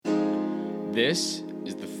This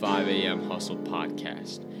is the 5 a.m. Hustle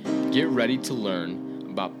Podcast. Get ready to learn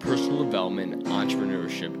about personal development and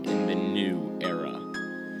entrepreneurship in the new era.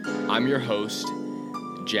 I'm your host,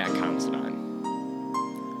 Jack Considine.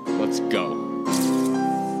 Let's go.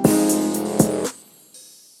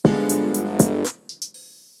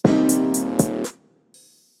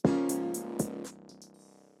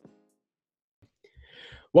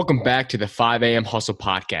 Welcome back to the 5 a.m. Hustle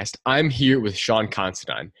Podcast. I'm here with Sean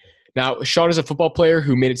Considine. Now, Sean is a football player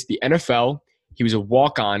who made it to the NFL. He was a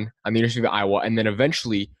walk-on the University of Iowa and then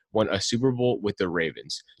eventually won a Super Bowl with the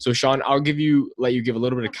Ravens. So, Sean, I'll let you give a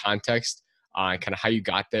little bit of context on kind of how you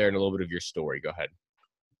got there and a little bit of your story. Go ahead.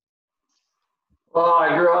 Well,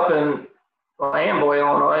 I grew up in Amboy,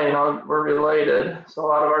 Illinois. We're related. So a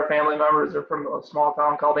lot of our family members are from a small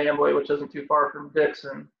town called Amboy, which isn't too far from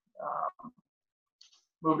Dixon.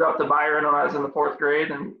 Moved up to Byron when I was in the fourth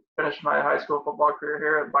grade and finished my high school football career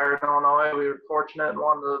here at Byron, Illinois. We were fortunate and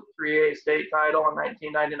won the 3A state title in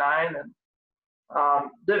 1999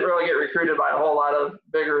 and didn't really get recruited by a whole lot of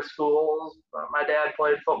bigger schools. My dad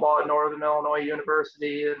played football at Northern Illinois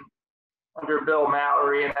University and under Bill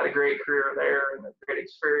Mallory and had a great career there and a great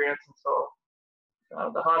experience. And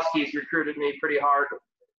so the Huskies recruited me pretty hard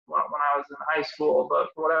when I was in high school, but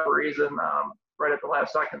for whatever reason, right at the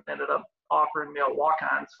last second, they ended up offering me a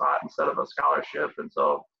walk-on spot instead of a scholarship. And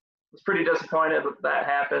so I was pretty disappointed that that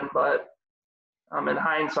happened, but in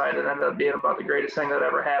hindsight, it ended up being about the greatest thing that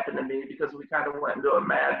ever happened to me because we kind of went into a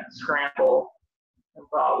mad scramble and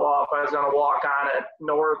thought, well, if I was going to walk on at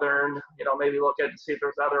Northern, maybe look at to see if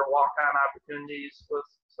there's other walk-on opportunities with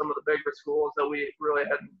some of the bigger schools that we really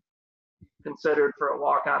hadn't considered for a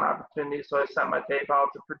walk-on opportunity. So I sent my tape out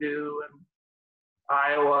to Purdue and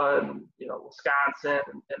Iowa and Wisconsin,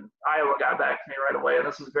 and Iowa got back to me right away. And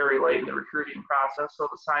this was very late in the recruiting process, so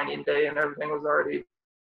the signing day and everything was already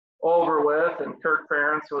over with. And Kirk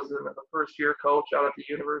Ferentz was the first-year coach out at the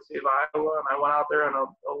University of Iowa, and I went out there on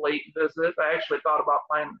a late visit. I actually thought about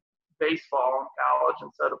playing baseball in college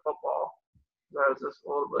instead of football. I was just a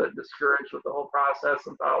little bit discouraged with the whole process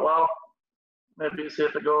and thought, well, maybe see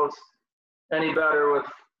if it goes any better with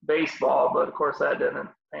baseball. But of course, that didn't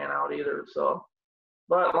pan out either.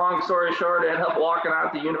 But long story short, I ended up walking out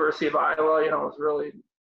at the University of Iowa. I was really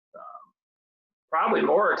probably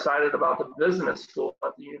more excited about the business school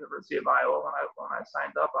at the University of Iowa when I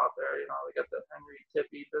signed up out there. We got the Henry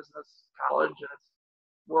Tippie Business College, and it's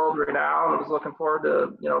world renowned. I was looking forward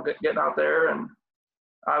to getting out there and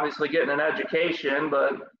obviously getting an education.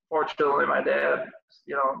 But fortunately, my dad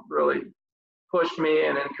really pushed me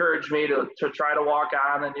and encouraged me to try to walk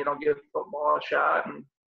on and give football a shot. And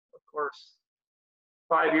of course,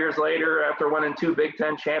 5 years later, after winning 2 Big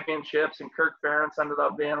Ten championships, and Kirk Ferentz ended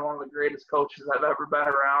up being one of the greatest coaches I've ever been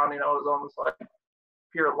around. It was almost like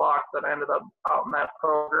pure luck that I ended up out in that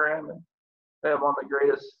program. And they have one of the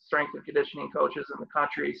greatest strength and conditioning coaches in the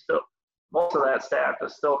country. Still, most of that staff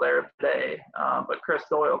is still there today. But Chris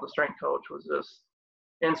Doyle, the strength coach, was just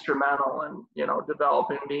instrumental in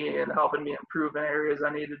developing me and helping me improve in areas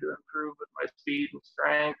I needed to improve with my speed and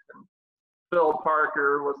strength. And Phil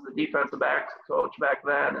Parker was the defensive backs coach back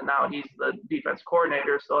then, and now he's the defense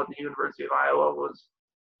coordinator. So at the University of Iowa, was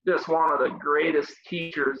just one of the greatest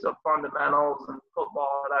teachers of fundamentals and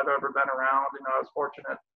football that I've ever been around. I was fortunate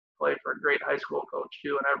to play for a great high school coach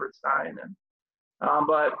too in Everett Stein. And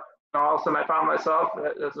but all of a sudden I found myself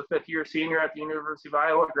as a fifth-year senior at the University of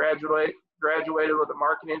Iowa, graduated with a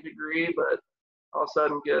marketing degree, but all of a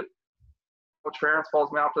sudden Coach Ferentz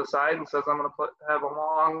pulls me off to the side and says I'm going to have a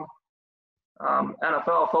long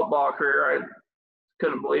NFL football career. I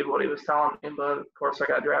couldn't believe what he was telling me, but of course I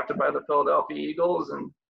got drafted by the Philadelphia Eagles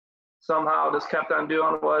and somehow just kept on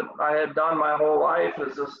doing what I had done my whole life,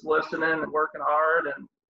 is just listening and working hard and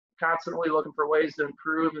constantly looking for ways to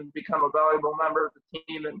improve and become a valuable member of the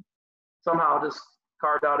team, and somehow just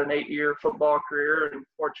carved out an 8-year football career. And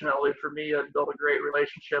fortunately for me, I built a great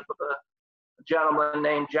relationship with a gentleman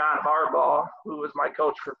named John Harbaugh, who was my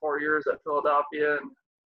coach for 4 years at Philadelphia. And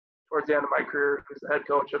towards the end of my career, he was the head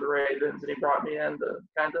coach of the Ravens, and he brought me in to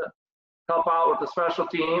kind of help out with the special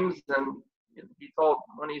teams. And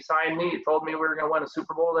when he signed me, he told me we were going to win a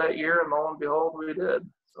Super Bowl that year, and lo and behold, we did.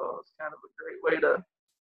 So it's kind of a great way to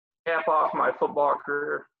cap off my football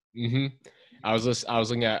career. Mm-hmm. I was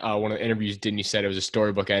looking at one of the interviews. You said it was a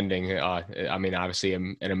storybook ending. Obviously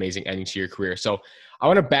an amazing ending to your career. So I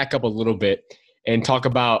want to back up a little bit and talk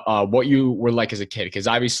about what you were like as a kid, because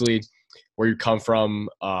obviously where you come from,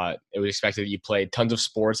 it was expected that you played tons of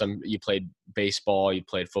sports. You played baseball, you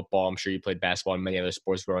played football. I'm sure you played basketball and many other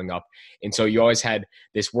sports growing up. And so you always had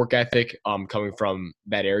this work ethic coming from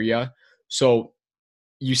that area. So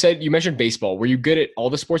you mentioned baseball. Were you good at all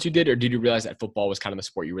the sports you did, or did you realize that football was kind of the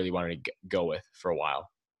sport you really wanted to go with for a while?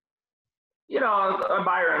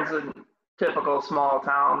 Byron's a typical small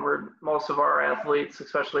town where most of our athletes,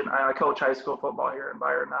 especially I coach high school football here in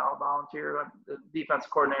Byron now, volunteer. I'm the defense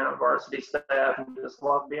coordinator on the varsity staff and just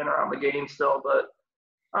love being around the game still. But,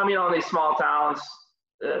 in these small towns,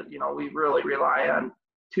 we really rely on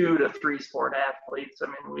 2 to 3 sport athletes. I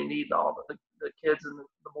mean, we need all the kids and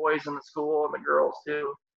the boys in the school and the girls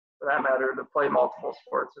too, for that matter, to play multiple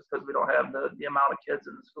sports just because we don't have the amount of kids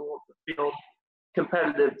in the school to field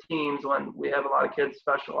competitive teams when we have a lot of kids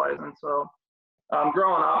specializing. So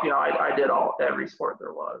growing up, I did every sport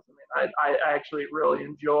there was. I mean, I actually really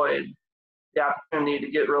enjoyed the opportunity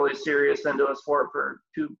to get really serious into a sport for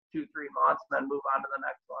 3 months and then move on to the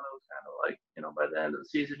next one. It was kind of like, by the end of the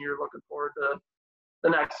season, you're looking forward to the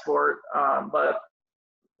next sport. But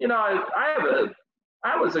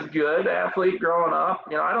I was a good athlete growing up.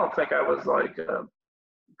 I don't think I was like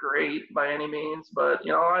great by any means, but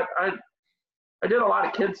I did a lot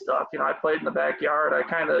of kid stuff. I played in the backyard. I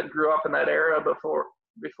kind of grew up in that era before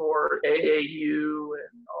AAU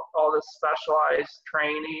and all this specialized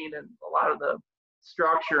training and a lot of the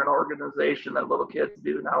structure and organization that little kids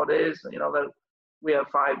do nowadays. That we have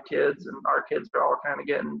 5 kids and our kids are all kind of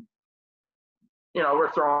getting,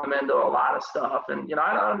 we're throwing them into a lot of stuff. And,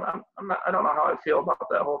 I don't know how I feel about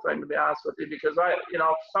that whole thing, to be honest with you, because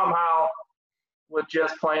somehow with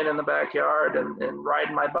just playing in the backyard and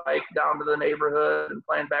riding my bike down to the neighborhood and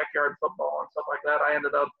playing backyard football and stuff like that, I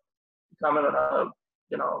ended up becoming a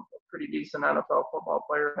pretty decent NFL football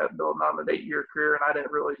player, had building on an 8-year career, and I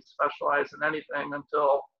didn't really specialize in anything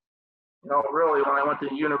until, really when I went to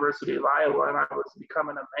the University of Iowa and I was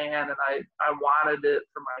becoming a man and I wanted it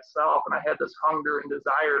for myself and I had this hunger and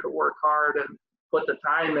desire to work hard and put the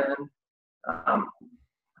time in. I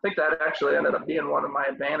think that actually ended up being one of my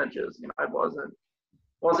advantages. I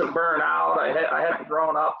wasn't burnt out. I hadn't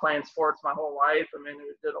grown up playing sports my whole life. I mean, we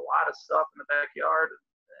did a lot of stuff in the backyard.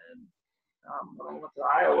 And when I went to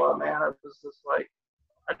Iowa, man, it was just like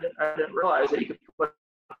I didn't realize that you could put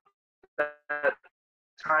that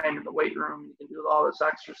time in the weight room. You can do all this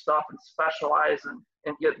extra stuff and specialize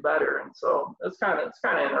and get better. And so it's kind of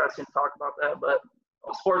interesting to talk about that. But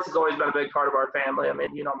sports has always been a big part of our family. I mean,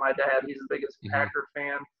 my dad, he's the biggest Packer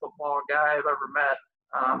fan, football guy I've ever met.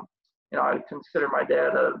 I consider my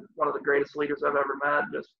dad one of the greatest leaders I've ever met.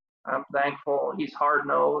 Just I'm thankful. He's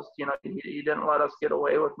hard-nosed. He didn't let us get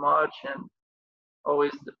away with much and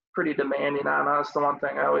always pretty demanding on us. The one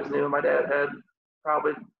thing I always knew, my dad had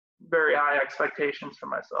probably very high expectations for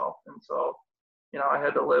myself. And so, I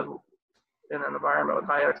had to live in an environment with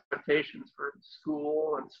high expectations for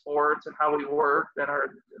school and sports and how we worked and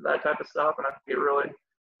that type of stuff. And I think it really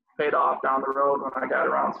paid off down the road when I got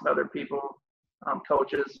around some other people,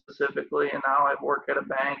 coaches specifically. And now I work at a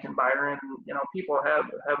bank in Byron. And, people have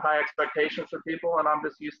high expectations for people, and I'm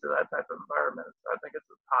just used to that type of environment. I think it's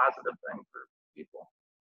a positive thing for people.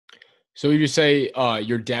 So you say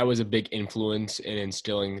your dad was a big influence in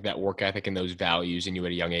instilling that work ethic and those values in you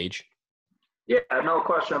at a young age? Yeah, no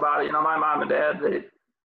question about it. My mom and dad, they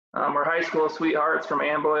were high school sweethearts from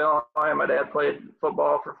Amboy, Illinois. My dad played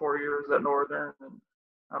football for 4 years at Northern, and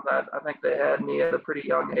I think they had me at a pretty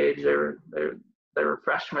young age. They were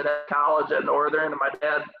freshmen at college at Northern, and my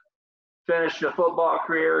dad finished a football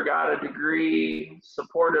career, got a degree,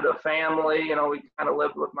 supported a family. We kind of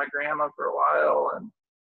lived with my grandma for a while,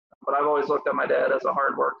 but I've always looked at my dad as a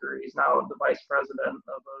hard worker. He's now the vice president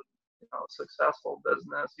of a successful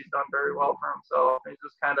business. He's done very well for himself. He's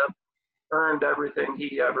just kind of earned everything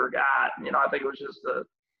he ever got. I think it was just a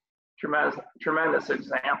tremendous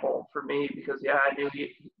example for me because, I knew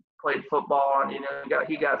he played football and,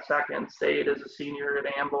 he got second state as a senior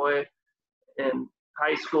at Amboy in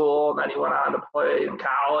high school. And then he went on to play in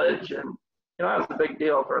college. And, that was a big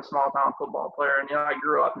deal for a small town football player. And, I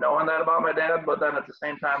grew up knowing that about my dad, but then at the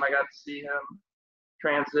same time, I got to see him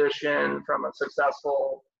transition from a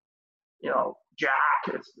successful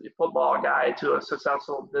Jack, it's the football guy, to a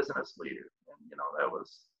successful business leader. And,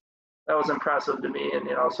 that was impressive to me. And,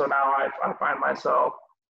 so now I find myself,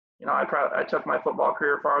 I took my football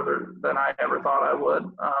career farther than I ever thought I would,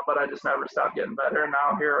 but I just never stopped getting better. And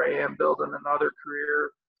now here I am building another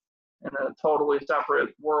career in a totally separate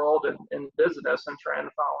world in business and trying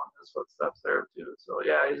to follow in his footsteps there too. So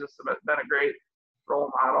yeah, he's just been a great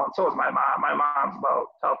role model. And so is my mom. My mom's about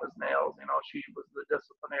tough as nails. She was the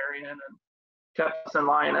disciplinarian and kept us in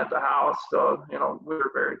line at the house. So, we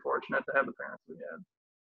were very fortunate to have the parents we had.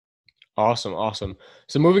 Awesome.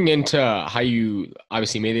 So moving into how you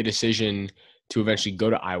obviously made the decision to eventually go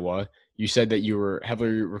to Iowa, you said that you were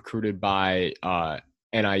heavily recruited by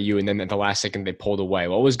NIU, and then at the last second they pulled away.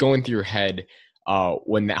 What was going through your head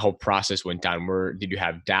when that whole process went down? Did you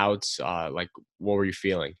have doubts? Like, what were you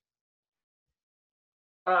feeling?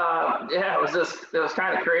 Yeah, it was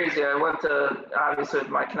kind of crazy. I went to, obviously,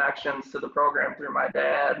 my connections to the program through my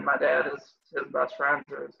dad. My dad is his best friends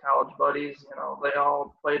or his college buddies. You know, they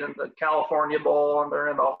all played in the California Bowl and they're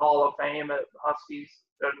in the Hall of Fame at Huskies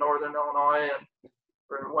at Northern Illinois,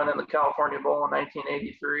 and went in the California Bowl in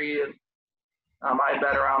 1983. And I'd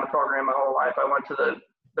been around the program my whole life. I went to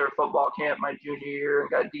their football camp my junior year and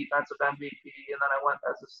got defensive MVP, and then I went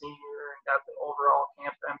as a senior and got the overall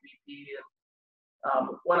camp MVP. And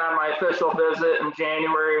went on my official visit in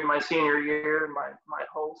January of my senior year. My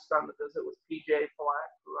host on the visit was PJ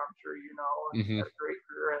Fleck, who I'm sure you know, and had a great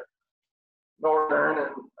career at Northern.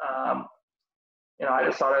 And you know, I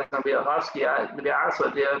just thought I was going to be a Husky. To be honest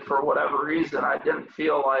with you, for whatever reason, I didn't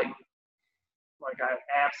feel like I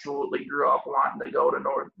absolutely grew up wanting to go to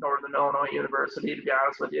Northern Illinois University. To be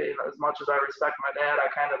honest with you, as much as I respect my dad,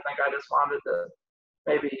 I kind of think I just wanted to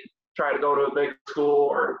maybe try to go to a big school,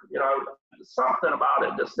 or something about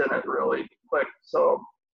it just didn't really click. So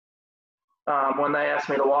when they asked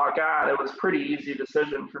me to walk on, it was a pretty easy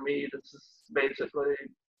decision for me to just basically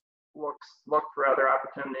look for other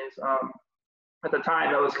opportunities. At the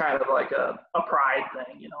time, it was kind of like a pride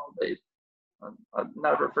thing. I'll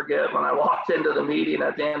never forget when I walked into the meeting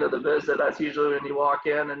at the end of the visit. That's usually when you walk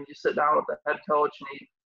in and you sit down with the head coach, and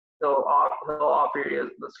he'll offer you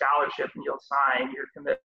the scholarship and you'll sign your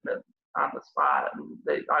commitment on the spot.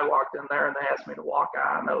 And I walked in there and they asked me to walk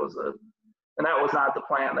on. That was not the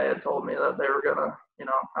plan. They had told me that they were gonna,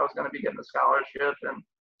 I was gonna be getting a scholarship, and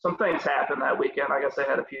some things happened that weekend. I guess they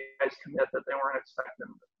had a few guys commit that they weren't expecting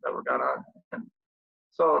that were gonna. And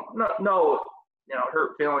so no,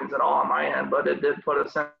 hurt feelings at all on my end, but it did put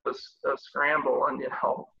us in a scramble. And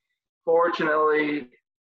fortunately,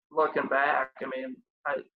 looking back, I mean,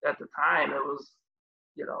 at the time it was,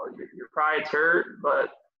 your pride's hurt, but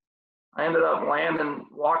I ended up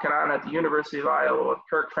walking on at the University of Iowa with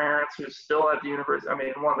Kirk Ferentz, who's still at the university. I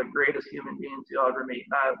mean, one of the greatest human beings you'll ever meet.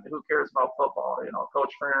 Who cares about football?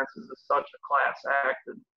 Coach Ferentz is such a class act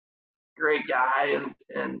and great guy.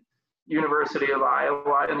 And University of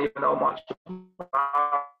Iowa, I didn't even know much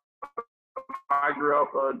about. I grew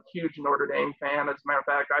up a huge Notre Dame fan. As a matter of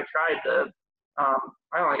fact, I tried to.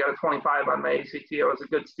 I only got a 25 on my ACT. I was a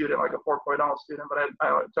good student, like a 4.0 student, but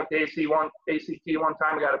I took the ACT one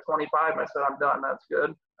time. I got a 25. And I said, I'm done. That's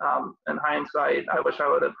good. In hindsight, I wish I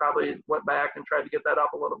would have probably went back and tried to get that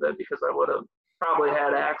up a little bit, because I would have probably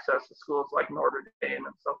had access to schools like Notre Dame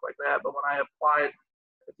and stuff like that. But when I applied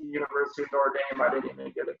at the University of Notre Dame, I didn't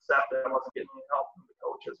even get accepted. I wasn't getting any help from the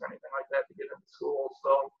coaches or anything like that to get into school.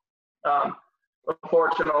 So,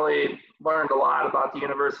 unfortunately, learned a lot about the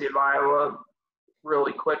University of Iowa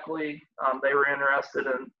really quickly. They were interested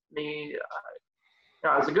in me.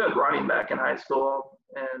 I was a good running back in high school,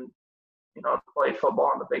 and to play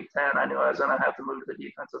football in the Big Ten, I knew I was going to have to move to the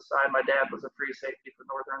defensive side. My dad was a free safety for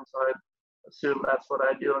Northern, so I assumed that's what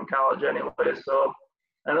I'd do in college anyway. So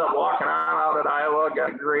I ended up walking on out at Iowa,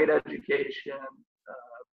 got a great education.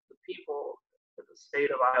 The people in the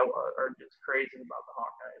state of Iowa are just crazy about the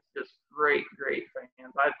Hawkeyes. Just great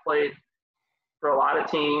fans. I played for a lot of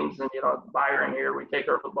teams, and Byron here, we take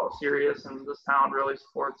our football serious, and this town really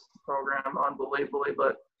supports the program unbelievably.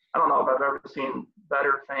 But I don't know if I've ever seen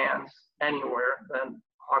better fans anywhere than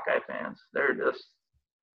Hawkeye fans. They're just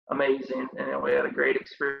amazing, and we had a great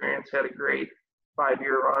experience. Had a great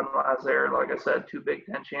 5-year run when I was there. Like I said, 2 Big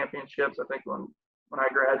Ten championships. I think when I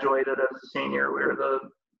graduated as a senior, we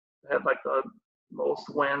had like the most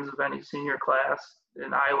wins of any senior class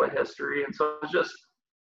in Iowa history, and so it was just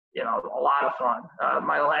a lot of fun.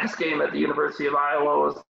 My last game at the University of Iowa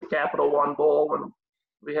was the Capital One Bowl, when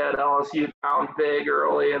we had LSU down big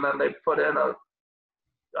early, and then they put in a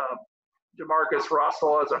Jamarcus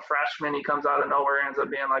Russell as a freshman. He comes out of nowhere, ends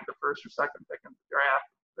up being like the first or second pick in the draft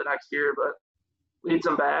the next year, but leads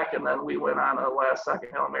them back, and then we went on a last-second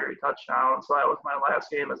Hail Mary touchdown. So that was my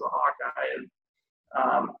last game as a Hawkeye,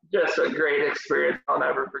 and just a great experience. I'll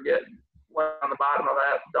never forget. Went on the bottom of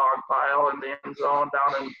that dog pile in the end zone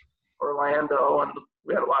down in Orlando, and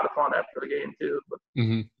we had a lot of fun after the game too. But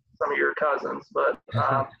some of your cousins, but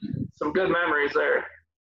some good memories there.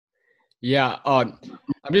 Yeah, I'm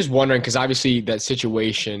just wondering, because obviously that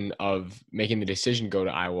situation of making the decision to go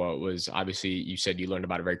to Iowa was, obviously you said you learned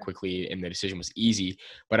about it very quickly and the decision was easy,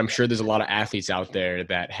 but I'm sure there's a lot of athletes out there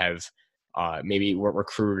that have maybe weren't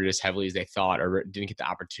recruited as heavily as they thought, or didn't get the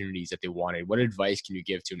opportunities that they wanted. What advice can you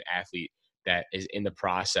give to an athlete that is in the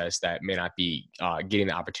process that may not be getting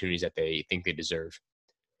the opportunities that they think they deserve?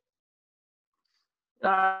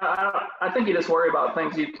 I think you just worry about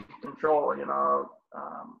things you can control.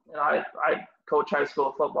 I coach high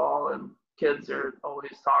school football, and kids are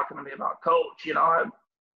always talking to me about coach.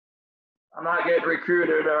 I'm not getting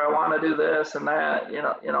recruited, or I want to do this and that.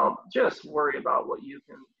 Just worry about what you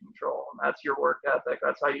can control, and that's your work ethic.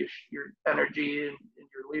 That's how your energy and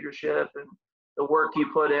your leadership and the work you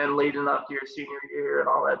put in leading up to your senior year and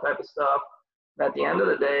all that type of stuff. And at the end of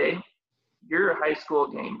the day, your high school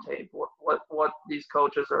game tape, what these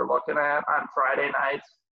coaches are looking at on Friday nights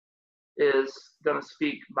is going to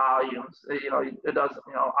speak volumes. It doesn't,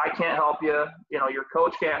 I can't help you. Your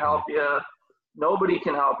coach can't help you. Nobody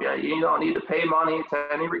can help you. You don't need to pay money to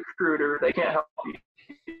any recruiter. They can't help you.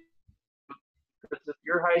 Because if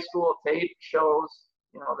your high school tape shows,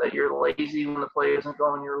 that you're lazy when the play isn't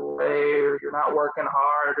going your way, or you're not working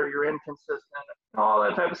hard, or you're inconsistent, all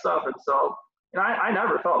that type of stuff. And so, I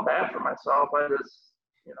never felt bad for myself. I just,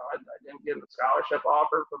 I didn't get a scholarship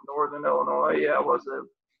offer from Northern Illinois. Yeah, it was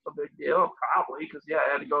a big deal, probably, because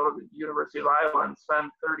I had to go to the University of Iowa and spend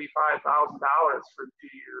 $35,000 for 2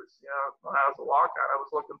 years. When I was a walk-on, I was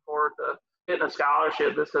looking forward to getting a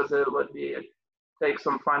scholarship just because it would take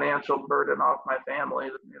some financial burden off my family.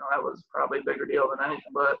 That was probably a bigger deal than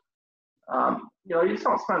anything. But you just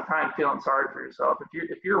don't spend time feeling sorry for yourself.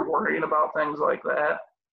 If you're worrying about things like that,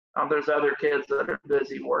 there's other kids that are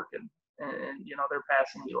busy working, and they're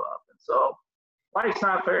passing you up. And so life's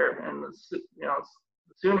not fair. And the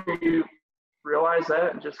sooner you realize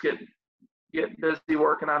that and just get busy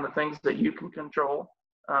working on the things that you can control,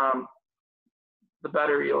 the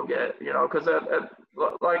better you'll get. Because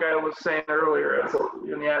like I was saying earlier,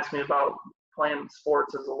 when you asked me about playing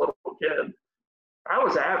sports as a little kid, I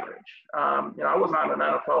was average. I was not an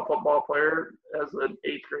NFL football player as an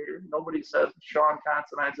 8th grader. Nobody said Sean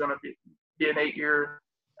Considine's going to be an 8-year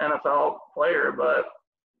NFL player. But,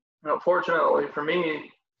 fortunately for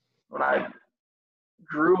me, when I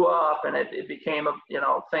grew up and it became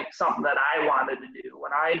something that I wanted to do,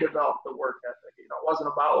 when I developed the work ethic, it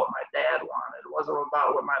wasn't about what my dad wanted. It wasn't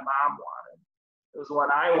about what my mom wanted. It was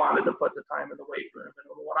when I wanted to put the time in the weight room,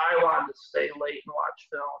 and when I wanted to stay late and watch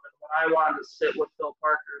film, and when I wanted to sit with Phil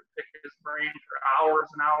Parker and pick his brain for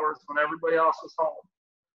hours and hours when everybody else was home.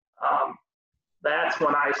 That's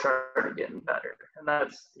when I started getting better. And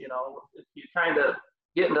that's, if you kind of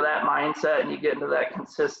get into that mindset and you get into that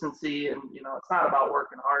consistency, and, it's not about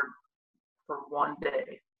working hard for one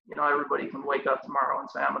day. Everybody can wake up tomorrow and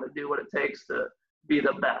say, I'm going to do what it takes to be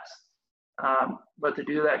the best. But to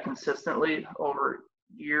do that consistently over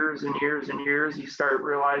years and years and years, you start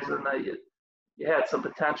realizing that you had some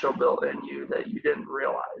potential built in you that you didn't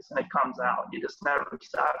realize, and it comes out. You just never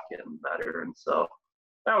stop getting better. And so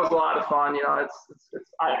that was a lot of fun.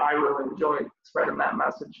 I really enjoyed spreading that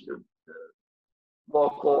message to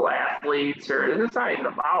local athletes, or it's not even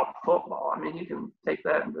about football. I mean, you can take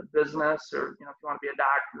that into business, or, if you want to be a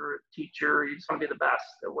doctor or a teacher, you just want to be the best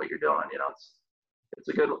at what you're doing. It's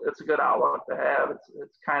a good outlook to have.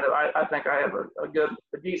 It's kind of, I think I have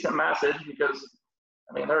a decent message, because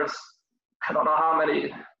there's, I don't know how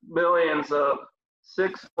many millions of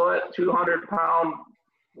 6 foot, 200-pound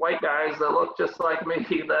white guys that look just like me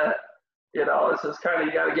that, it's just kind of,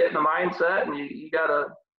 you got to get in the mindset, and you got to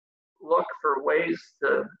look for ways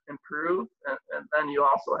to improve. And then you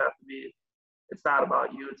also have to be, it's not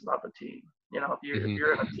about you, it's about the team. If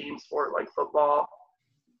you're in a team sport like football,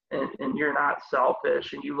 and you're not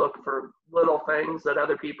selfish, and you look for little things that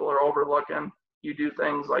other people are overlooking, you do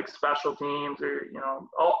things like special teams, or,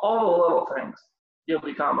 all the little things, you'll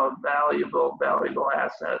become a valuable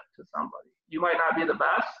asset to somebody. You might not be the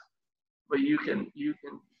best, but you can be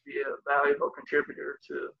a valuable contributor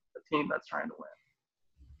to a team that's trying to win.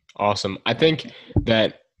 Awesome. I think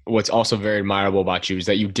that what's also very admirable about you is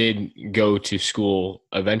that you did go to school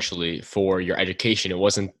eventually for your education. It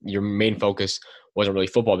wasn't, your main focus wasn't really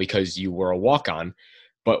football because you were a walk-on.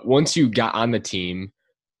 But once you got on the team,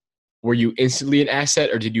 were you instantly an asset,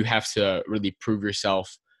 or did you have to really prove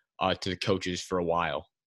yourself to the coaches for a while?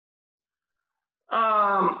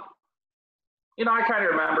 I kind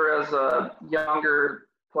of remember as a younger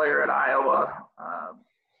player at Iowa,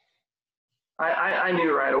 I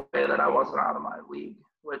knew right away that I wasn't out of my league,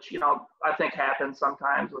 which, I think happens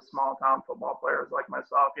sometimes with small town football players like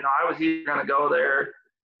myself. I was either going to go there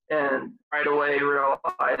and right away realize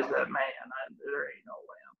that, man, there ain't no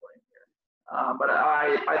way I'm playing here. But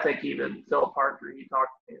I think even Phil Parker, he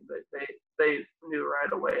talked to me, they knew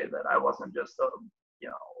right away that I wasn't just a,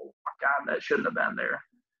 walk-on that shouldn't have been there.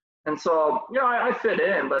 And so, I fit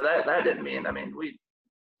in, but that didn't mean, I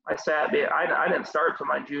didn't start till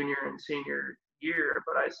my junior and senior year,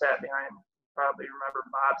 but I sat behind probably remember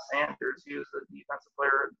Bob Sanders. He was the defensive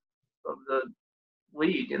player of the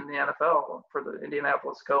league in the NFL for the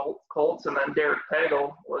Indianapolis Colts. And then Derek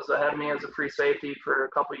Pagel was ahead of me as a free safety for a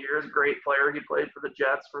couple of years. Great player. He played for the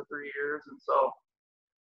Jets for 3 years. And so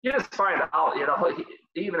you just find out,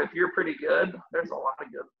 even if you're pretty good, there's a lot of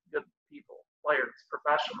good people, players,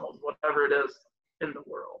 professionals, whatever it is in the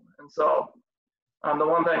world. And so the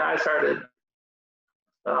one thing I started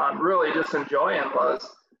really just enjoying was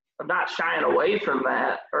not shying away from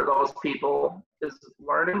that or those people, is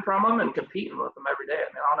learning from them and competing with them every day. I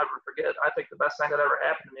mean, I'll never forget. I think the best thing that ever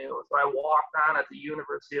happened to me was when I walked on at the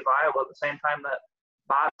University of Iowa at the same time that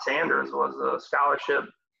Bob Sanders was a scholarship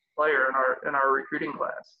player in our recruiting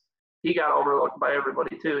class. He got overlooked by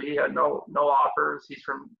everybody too. He had no offers. He's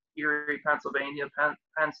from Erie, Pennsylvania.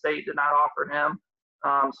 Penn State did not offer him.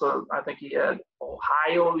 So I think he had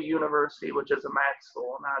Ohio University, which is a MAC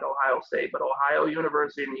school, not Ohio State, but Ohio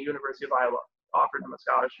University and the University of Iowa offered him a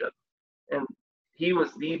scholarship. And he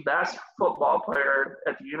was the best football player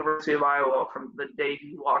at the University of Iowa from the day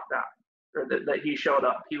he walked out, or that he showed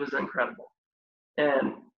up. He was incredible.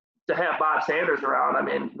 And to have Bob Sanders around, I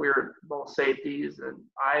mean, we were both safeties, and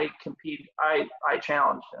I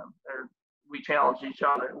challenged him. We challenged each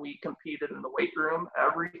other. We competed in the weight room.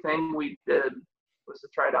 Everything we did was to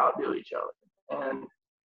try to outdo each other. And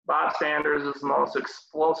Bob Sanders is the most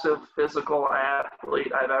explosive physical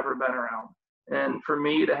athlete I've ever been around. And for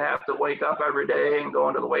me to have to wake up every day and go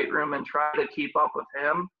into the weight room and try to keep up with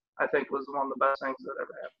him, I think was one of the best things that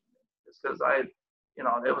ever happened to me. Just because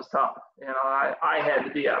it was tough. I had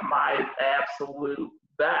to be at my absolute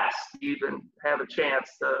best to even have a chance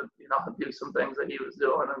to, do some things that he was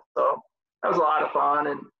doing. And so that was a lot of fun.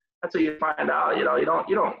 And that's what you find out, you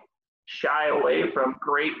don't shy away from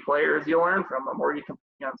great players. You learn from them, or you compete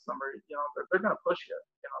against them, or, they're going to push you,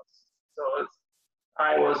 So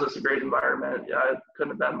Iowa's just a great environment. I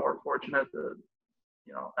couldn't have been more fortunate to,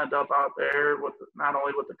 end up out there with not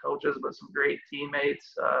only with the coaches, but some great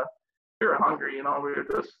teammates. We were hungry, we were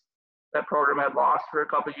just, that program had lost for a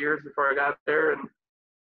couple of years before I got there. And,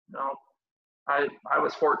 I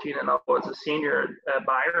was 14-0 as a senior at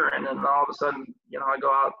Byron, and all of a sudden, I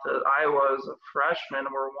go out to Iowa as a freshman,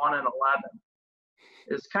 and we're 1-11.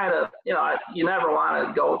 It's kind of, you never want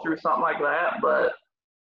to go through something like that, but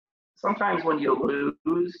sometimes when you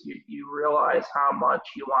lose, you realize how much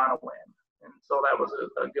you want to win. And so that was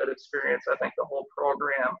a good experience. I think the whole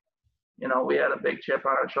program, we had a big chip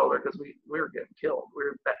on our shoulder because we were getting killed.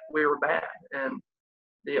 We were bad. And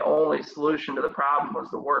the only solution to the problem was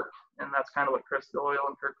the work. And that's kind of what Chris Doyle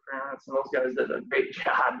and Kirk Ferentz and those guys did a great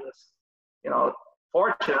job.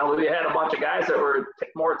 Fortunately, we had a bunch of guys that were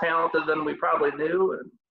more talented than we probably knew, and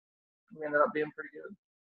we ended up being pretty good.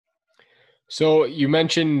 So you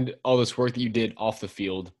mentioned all this work that you did off the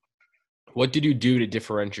field. What did you do to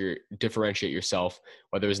differentiate yourself,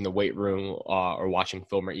 whether it was in the weight room or watching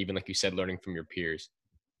film, or even, like you said, learning from your peers?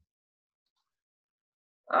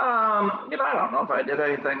 I don't know if I did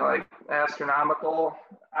anything like astronomical.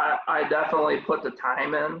 I definitely put the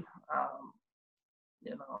time in.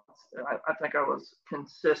 I think I was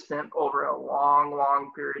consistent over a long,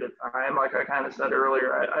 long period of time. Like I kind of said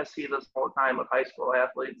earlier, I see this all the time with high school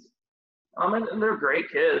athletes. And they're great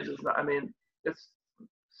kids.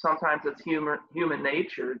 Sometimes it's human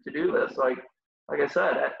nature to do this. Like I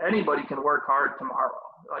said, anybody can work hard tomorrow.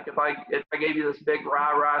 Like if I gave you this big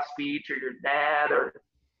rah-rah speech, or your dad, or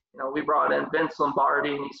we brought in Vince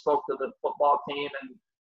Lombardi and he spoke to the football team and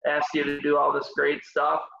asked you to do all this great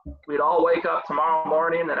stuff. We'd all wake up tomorrow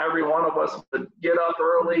morning, and every one of us would get up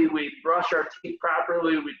early. We'd brush our teeth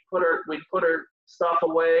properly. We'd put our stuff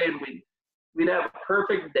away, and we'd have a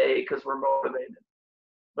perfect day because we're motivated.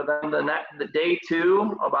 But then the day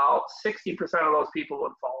two, about 60% of those people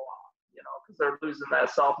would fall off, because they're losing that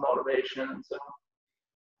self-motivation. And so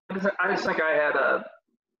I just think I had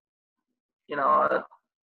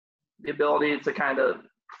the ability to kind of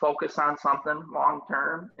focus on something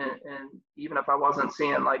long-term. And even if I wasn't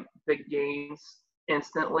seeing like big gains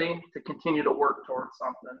instantly, to continue to work towards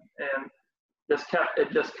something. And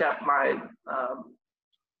it just kept my,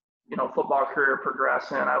 football career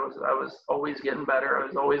progressing. I was always getting better. I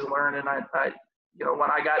was always learning.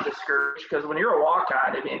 When I got discouraged, because when you're a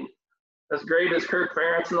walk-on, I mean, as great as Kirk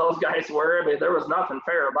Ferentz and those guys were, I mean, there was nothing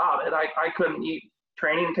fair about it. I couldn't eat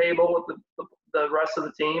training table with the rest of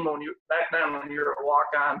the team. Back then, when you were a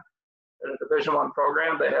walk-on at a Division I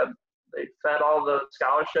program, they fed all the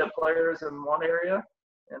scholarship players in one area.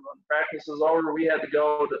 And when practice was over, we had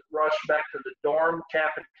to rush back to the dorm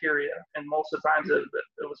cafeteria. And most of the times it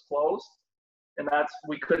was closed. And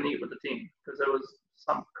we couldn't eat with the team because it was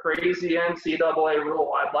some crazy NCAA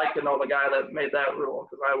rule, I'd like to know the guy that made that rule,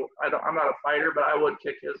 because I'm not a fighter, but I would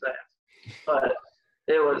kick his ass. But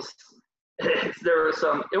it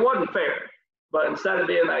wasn't fair. But instead of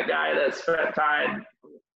being that guy that spent time,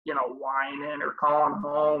 whining or calling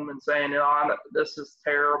home and saying, this is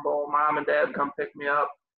terrible, mom and dad come pick me up,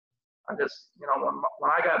 I just,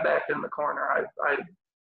 when I got back in the corner, I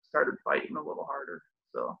started fighting a little harder.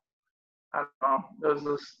 So I don't know, there was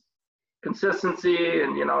this consistency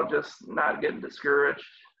and, just not getting discouraged.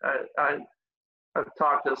 I've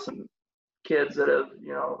talked to some kids that have,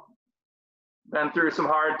 been through some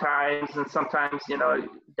hard times, and sometimes,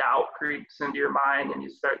 doubt creeps into your mind, and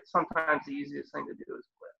sometimes the easiest thing to do is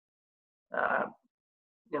quit.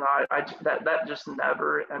 That just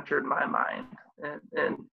never entered my mind.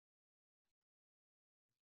 And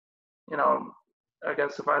I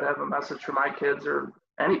guess if I'd have a message for my kids or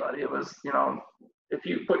anybody, it was, if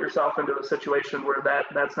you put yourself into a situation where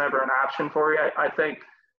that's never an option for you, I think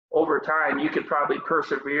over time you could probably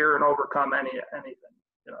persevere and overcome anything, as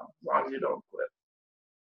long as you don't quit.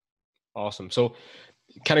 Awesome. So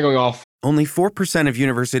kind of going off. Only 4% of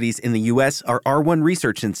universities in the U.S. are R1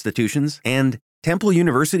 research institutions, and Temple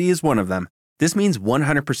University is one of them. This means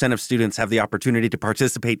 100% of students have the opportunity to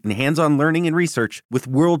participate in hands-on learning and research with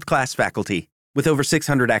world-class faculty. With over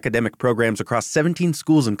 600 academic programs across 17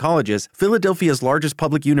 schools and colleges, Philadelphia's largest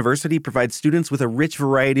public university provides students with a rich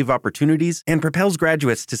variety of opportunities and propels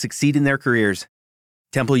graduates to succeed in their careers.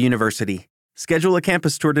 Temple University. Schedule a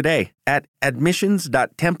campus tour today at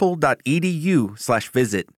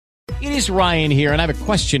admissions.temple.edu/visit. It is Ryan here, and I have a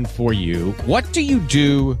question for you. What do you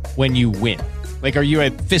do when you win? Like, are you a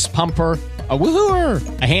fist pumper, a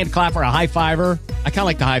woohooer, a hand clapper, a high fiver? I kind of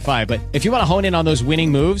like the high five, but if you want to hone in on those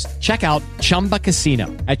winning moves, check out Chumba Casino.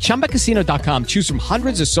 At ChumbaCasino.com, choose from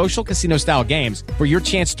hundreds of social casino-style games for your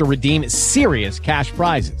chance to redeem serious cash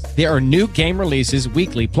prizes. There are new game releases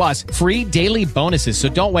weekly, plus free daily bonuses, so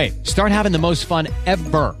don't wait. Start having the most fun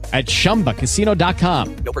ever at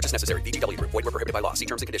ChumbaCasino.com. No purchase necessary. VGW. Void where prohibited by law. See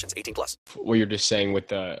terms and conditions. 18+. What you're just saying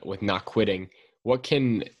with not quitting, what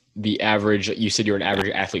can the average, you said you're an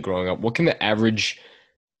average athlete growing up, what can the average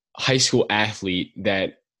high school athlete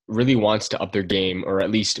that really wants to up their game or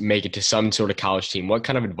at least make it to some sort of college team, what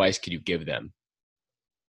kind of advice could you give them?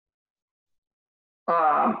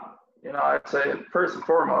 I'd say first and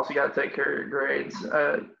foremost, you got to take care of your grades.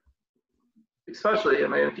 Especially,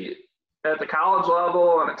 if you at the college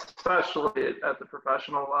level and especially at the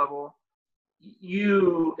professional level,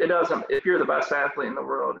 if you're the best athlete in the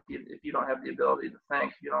world, if you don't have the ability to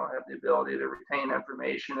think, if you don't have the ability to retain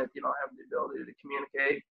information, if you don't have the ability to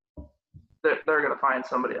communicate, they're going to find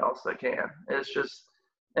somebody else that can. It's just,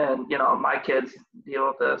 and my kids deal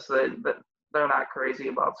with this. They're not crazy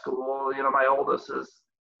about school. My oldest is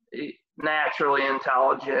naturally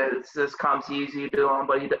intelligent. This comes easy to him,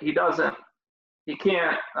 but he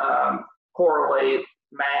can't correlate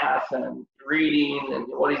math and reading and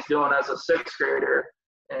what he's doing as a sixth grader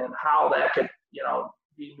and how that could,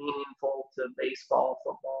 be meaningful to baseball,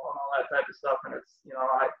 football, and all that type of stuff. And it's,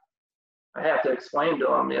 I have to explain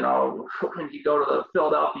to him, when you go to the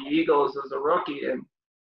Philadelphia Eagles as a rookie, and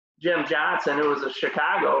Jim Johnson, who was a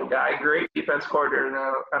Chicago guy, great defense coordinator in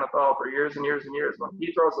the NFL for years and years and years, when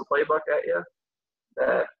he throws a playbook at you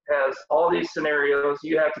that has all these scenarios,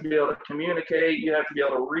 you have to be able to communicate, you have to be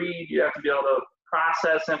able to read, you have to be able to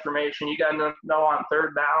process information. You got to know on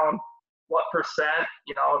third down what percent,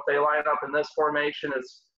 if they line up in this formation,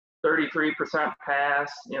 is 33%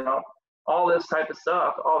 pass, all this type of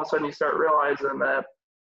stuff. All of a sudden you start realizing that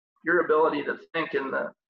your ability to think in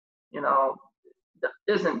the,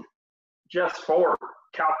 isn't just for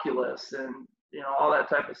calculus and, all that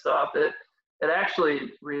type of stuff. It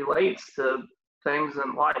actually relates to things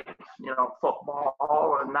in life, football,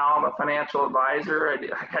 and now I'm a financial advisor. I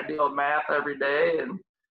got to deal with math every day. And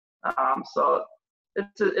so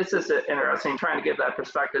it's just interesting. Trying to give that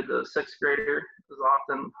perspective to a sixth grader is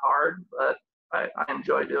often hard, but I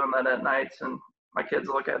enjoy doing that at nights, and my kids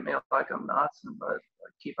look at me like I'm nuts, but I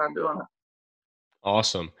keep on doing it.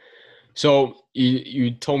 Awesome. So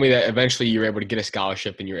you told me that eventually you were able to get a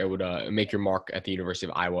scholarship and you were able to make your mark at the University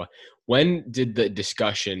of Iowa. When did the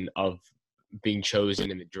discussion of being chosen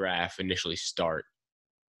in the draft initially start?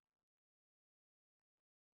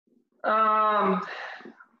 Coach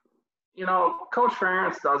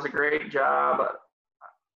Ferentz does a great job.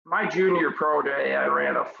 My junior pro day, I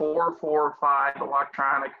ran a 4.45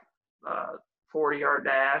 electronic 40-yard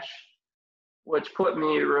dash, which put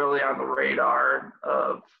me really on the radar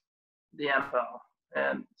of the NFL.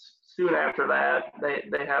 And soon after that,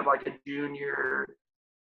 they have like a junior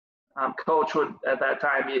coach would, at that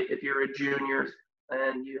time, if you're a junior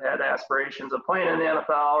and you had aspirations of playing in the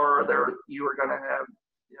NFL, or you were going to have,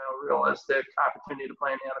 realistic opportunity to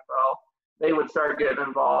play in the NFL, they would start getting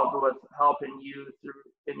involved with helping you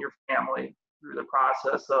in your family through the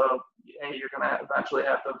process of, hey, you're going to eventually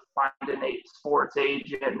have to find a sports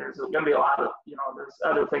agent. There's going to be a lot of, there's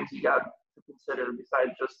other things you got to consider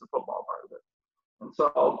besides just the football part of it. And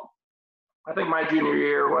so I think my junior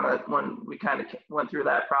year, when we kind of went through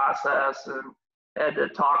that process and had to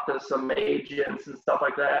talk to some agents and stuff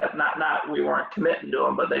like that, we weren't committing to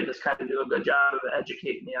them, but they just kind of do a good job of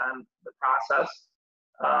educating me on the process.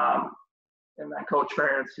 And that Coach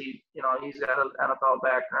Ferentz, he's got an NFL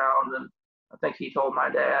background, and I think he told my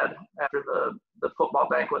dad after the football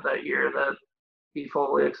banquet that year that he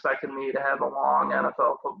fully expected me to have a long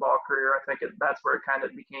NFL football career. I think that's where it kind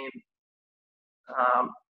of became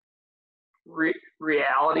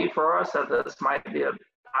reality for us that this might be a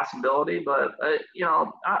possibility. But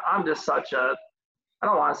I'm just I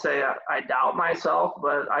don't want to say I doubt myself,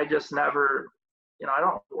 but I just never, I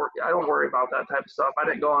don't worry about that type of stuff. I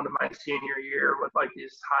didn't go into my senior year with like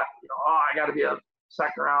these hot, I got to be a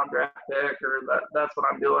second round draft pick, or that's what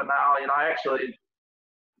I'm doing now. I actually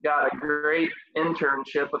got a great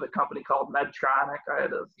internship with a company called Medtronic. I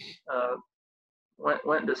had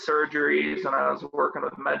went into surgeries, and I was working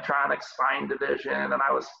with Medtronic's spine division, and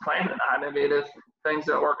I was planning on, if things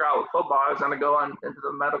didn't work out with football, I was going to go into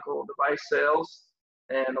the medical device sales.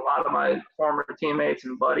 And a lot of my former teammates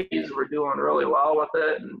and buddies were doing really well with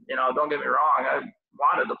it. And, don't get me wrong, I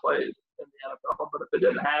wanted to play in the NFL, but if it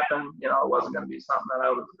didn't happen, it wasn't going to be something that I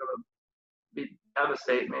was going to be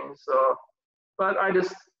devastate me. So, but I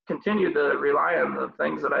just continued to rely on the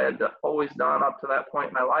things that I had always done up to that point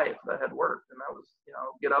in my life that had worked. And that was,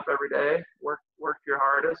 get up every day, work your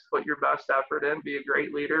hardest, put your best effort in, be a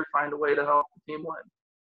great leader, find a way to help the team win.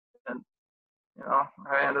 And,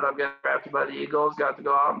 I ended up getting drafted by the Eagles, got to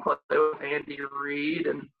go out and play with Andy Reid,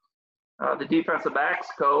 and the defensive backs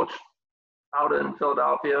coach out in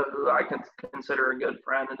Philadelphia, who I can consider a good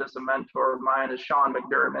friend and just a mentor of mine, is Sean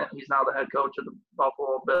McDermott. He's now the head coach of the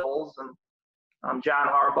Buffalo Bills, and John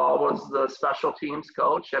Harbaugh was the special teams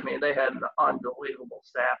coach. I mean, they had an unbelievable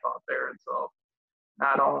staff out there. And so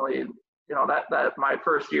not only, that my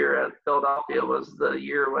first year at Philadelphia was the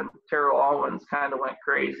year when Terrell Owens kind of went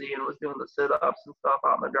crazy and was doing the sit-ups and stuff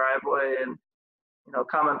out in the driveway. And,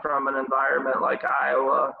 coming from an environment like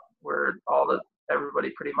Iowa where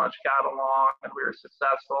everybody pretty much got along and we were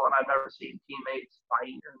successful, and I've never seen teammates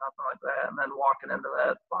fight or nothing like that. And then walking into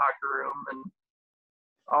that locker room and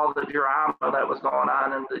all the drama that was going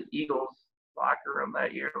on in the Eagles locker room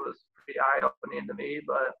that year was pretty eye-opening to me,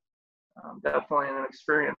 but definitely an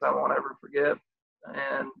experience I won't ever forget.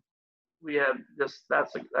 And we have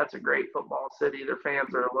that's a great football city. Their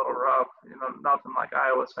fans are a little rough, nothing like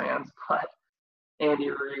Iowa's fans, but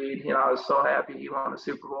Andy Reid, I was so happy he won the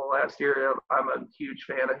Super Bowl last year. I'm a huge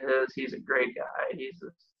fan of his. He's a great guy. He's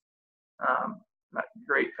a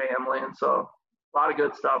great family. And so a lot of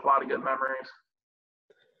good stuff, a lot of good memories.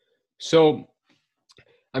 So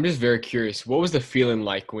I'm just very curious, what was the feeling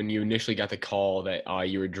like when you initially got the call that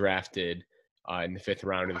you were drafted in the 5th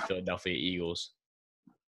round of the Philadelphia Eagles?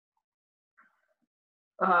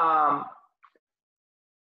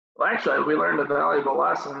 Well, actually, we learned a valuable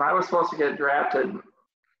lesson. I was supposed to get drafted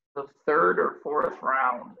the 3rd or 4th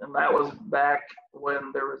round, and that was back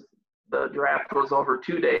when the draft was over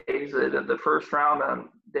 2 days. They did the first round on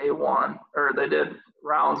day 1, or they did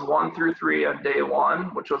rounds 1 through 3 on day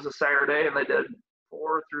 1, which was a Saturday, and they did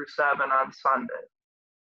 4 through 7 on Sunday.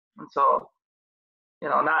 And so,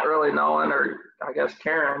 not really knowing, or I guess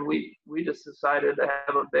caring, we just decided to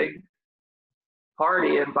have a big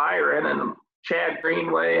party in Byron, and Chad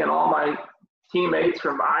Greenway and all my teammates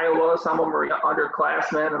from Iowa, some of them were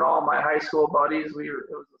underclassmen, and all my high school buddies. It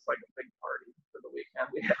was just like a big party for the weekend.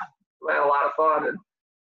 We had a lot of fun, and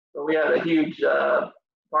so we had a huge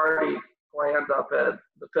party planned up at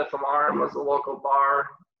the Fifth Alarm, was a local bar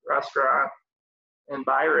restaurant in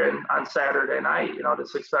Byron on Saturday night.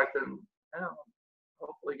 Just expecting,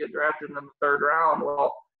 hopefully get drafted in the 3rd round.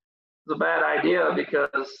 Well, it was a bad idea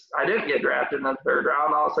because I didn't get drafted in the 3rd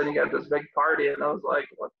round. All of a sudden, you got this big party, and I was like,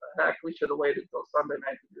 "What the heck? We should have waited till Sunday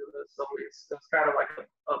night to do this." So it's kind of like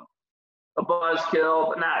a buzzkill,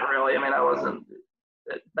 but not really. I mean, I wasn't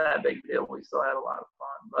that big deal. We still had a lot of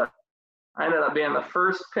fun, but I ended up being the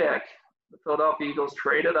first pick. The Philadelphia Eagles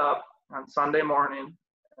traded up on Sunday morning,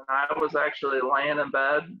 and I was actually laying in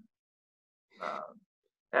bed,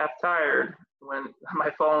 half tired, when my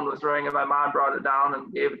phone was ringing. My mom brought it down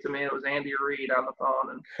and gave it to me. It was Andy Reid on the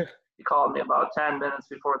phone, and he called me about 10 minutes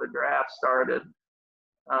before the draft started.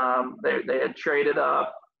 They had traded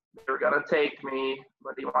up. they were going to take me,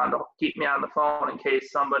 but he wanted to keep me on the phone in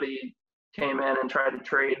case somebody came in and tried to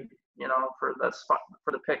trade, for the spot,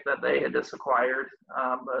 for the pick that they had just acquired.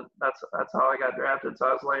 But that's how I got drafted. So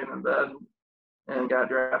I was laying in bed and got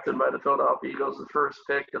drafted by the Philadelphia Eagles, the first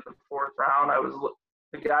pick of the 4th round.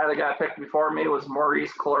 The guy that got picked before me was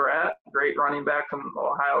Maurice Clarett, great running back from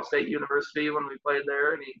Ohio State University when we played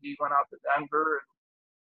there, and he went out to Denver. And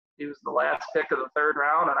he was the last pick of the 3rd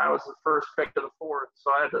round, and I was the first pick of the 4th.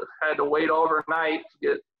 So I had to wait overnight to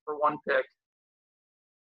get for one pick.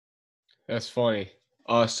 That's funny.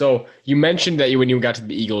 So you mentioned that when you got to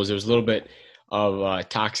the Eagles, there was a little bit of a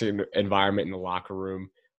toxic environment in the locker room.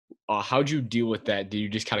 How'd you deal with that? Did you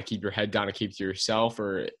just kind of keep your head down and keep to yourself,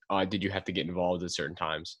 or did you have to get involved at certain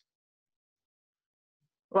times?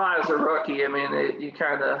 Well, as a rookie, I mean, you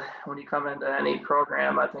kind of, when you come into any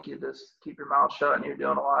program, I think you just keep your mouth shut and you're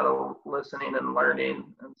doing a lot of listening and learning.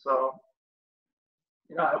 And so,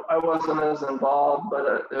 I wasn't as involved,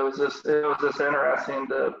 but it was just interesting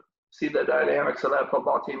to see the dynamics of that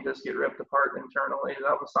football team just get ripped apart internally.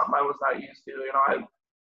 That was something I was not used to. I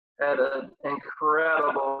had an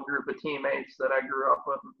incredible group of teammates that I grew up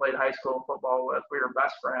with and played high school football with. We were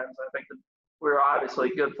best friends. I think that we were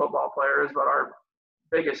obviously good football players, but our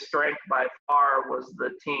biggest strength by far was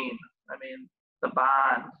the team. I mean, the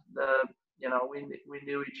bond, we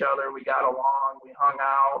knew each other, we got along, we hung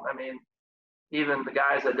out. I mean, even the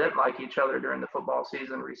guys that didn't like each other during the football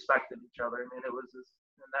season respected each other. I mean, it was just,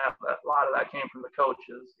 and that a lot of that came from the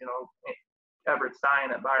coaches. Everett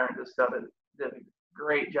Stein at Byron just did a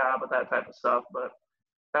great job with that type of stuff, but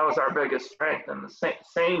that was our biggest strength. And the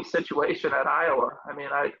same situation at Iowa. I mean,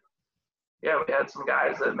 we had some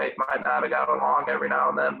guys that might not have got along every now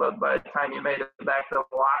and then, but by the time you made it back to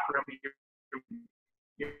the locker room,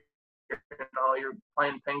 you're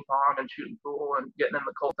playing ping pong and shooting pool and getting in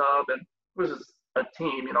the cold tub, and it was just a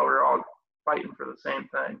team. We were all fighting for the same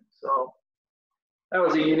thing. So that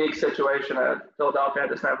was a unique situation at Philadelphia. I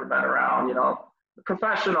just never been around. The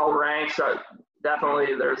professional ranks are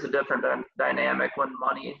definitely, there's a different dynamic when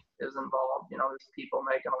money is involved. There's people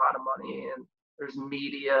making a lot of money, and there's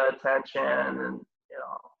media attention, and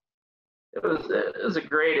it was a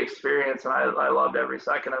great experience, and I loved every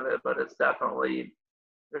second of it. But it's definitely,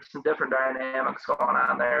 there's some different dynamics going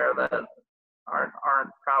on there that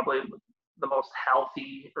aren't probably the most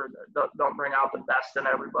healthy, or don't bring out the best in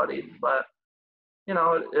everybody. But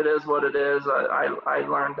it is what it is. I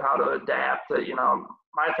learned how to adapt.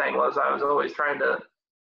 My thing was, I was always trying to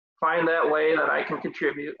find that way that I can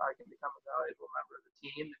contribute. I can become a valuable member of the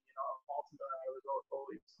team. And, ultimately, I was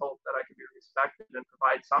always hoped that I could be respected and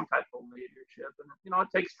provide some type of leadership. And,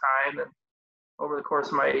 it takes time. And over the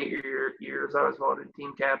course of my 8 years, I was voted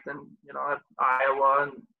team captain, at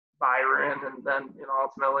Iowa and Byron. And then,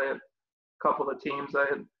 ultimately, a couple of the teams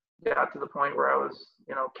I had got to the point where I was,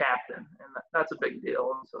 captain. And that's a big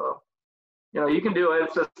deal. And so, you can do it.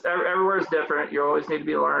 It's just everywhere's different. You always need to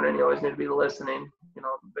be learning. You always need to be listening.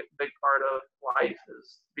 Big part of life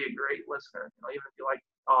is to be a great listener. Even if you like to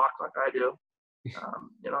talk like I do,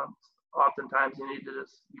 oftentimes you need to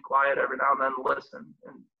just be quiet every now and then, listen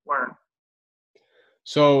and learn.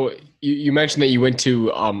 So you mentioned that you went to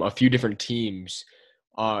a few different teams.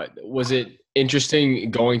 Was it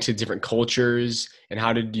interesting going to different cultures, and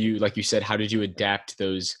how did you, like you said, how did you adapt to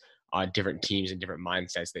those different teams and different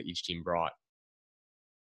mindsets that each team brought?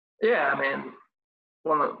 Yeah, I mean,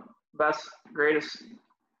 one of the best, greatest,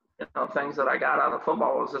 things that I got out of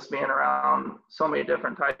football was just being around so many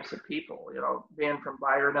different types of people. Being from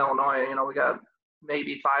Byron, Illinois, we got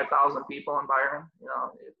maybe 5,000 people in Byron.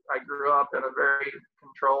 I grew up in a very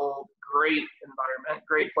controlled, great environment,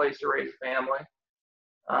 great place to raise a family.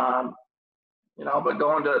 But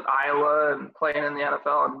going to Iowa and playing in the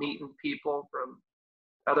NFL and meeting people from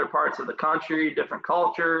other parts of the country, different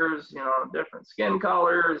cultures, different skin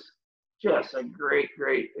colors, just a great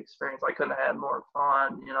experience. I couldn't have had more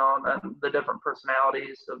fun, and then the different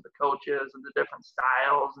personalities of the coaches and the different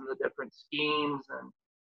styles and the different schemes. And,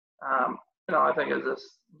 I think it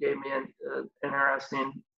just gave me an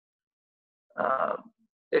interesting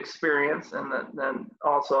experience, and then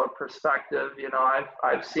also a perspective.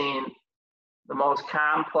 I've seen the most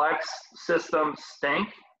complex systems stink,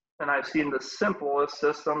 and I've seen the simplest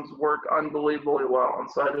systems work unbelievably well.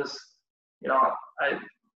 And so I just,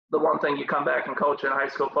 the one thing you come back and coach in high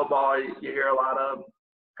school football, you hear a lot of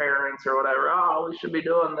parents or whatever, oh, we should be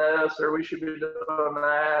doing this or we should be doing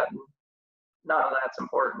that. And none of that's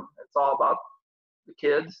important. It's all about the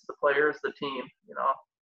kids, the players, the team.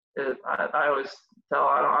 I always tell,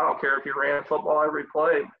 I don't care if you ran football every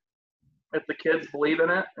play. If the kids believe in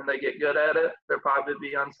it and they get good at it, they'll probably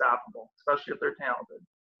be unstoppable, especially if they're talented.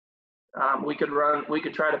 We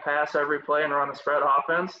could try to pass every play and run a spread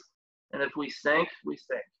offense. And if we stink, we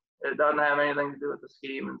stink. It doesn't have anything to do with the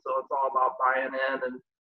scheme. And so it's all about buying in and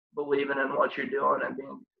believing in what you're doing and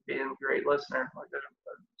being a great listener, like I've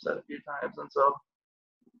said a few times. And so,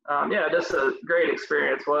 just a great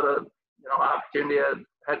experience. What a, opportunity at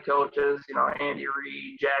head coaches, Andy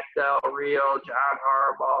Reid, Jack Del Rio, John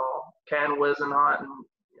Harbaugh, Ken Wisenhunt, and,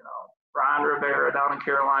 Ron Rivera down in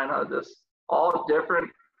Carolina, just all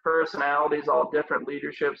different personalities, all different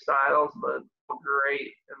leadership styles, but great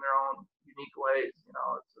in their own unique ways.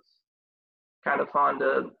 It's just kind of fun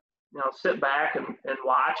to, sit back and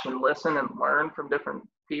watch and listen and learn from different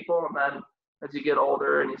people. And then as you get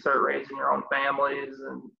older and you start raising your own families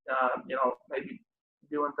and, maybe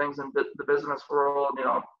doing things in the business world,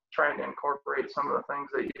 trying to incorporate some of the things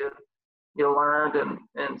that you learned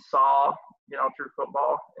and saw, through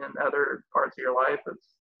football and other parts of your life.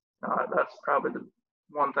 That's probably the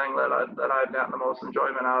one thing that I've gotten the most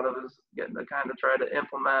enjoyment out of, is getting to kind of try to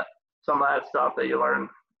implement some of that stuff that you learn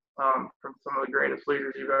from some of the greatest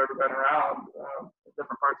leaders you've ever been around in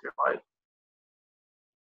different parts of your life.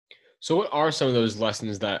 So what are some of those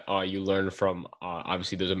lessons that you learned from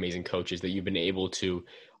obviously those amazing coaches that you've been able to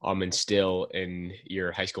instill in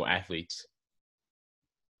your high school athletes?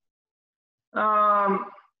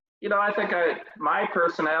 I think my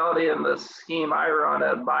personality and the scheme I run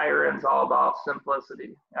at Byron's all about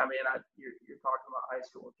simplicity. I mean, you're talking about high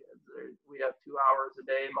school kids. We have 2 hours a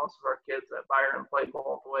day. Most of our kids at Byron play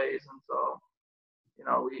both ways. And so,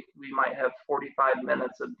 we might have 45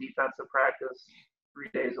 minutes of defensive practice 3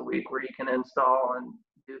 days a week where you can install and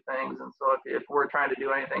do things. And so if we're trying to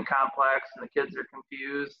do anything complex and the kids are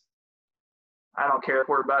confused, I don't care if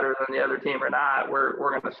we're better than the other team or not, we're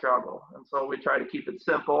going to struggle. And so we try to keep it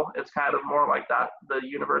simple. It's kind of more like the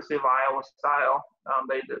University of Iowa style.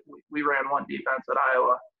 We ran one defense at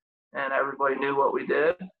Iowa, and everybody knew what we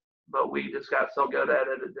did, but we just got so good at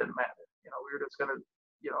it, it didn't matter. We were just going to,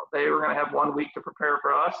 they were going to have 1 week to prepare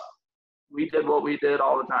for us. We did what we did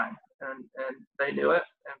all the time, and they knew it,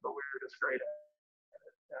 but we were just great at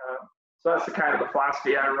it. So that's the kind of the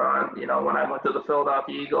philosophy I run. When I went to the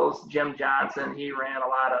Philadelphia Eagles, Jim Johnson, he ran a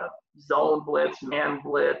lot of zone blitz, man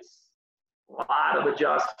blitz, a lot of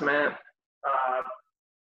adjustment.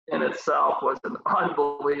 In itself was an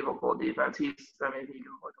unbelievable defense. You can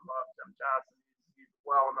look him up, Jim Johnson. He's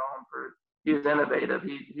well known he was innovative.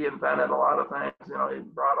 He invented a lot of things. He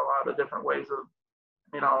brought a lot of different ways of,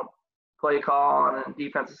 play calling and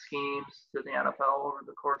defensive schemes to the NFL over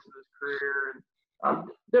the course of his career. And,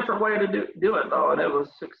 different way to do it though, and it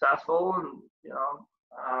was successful. And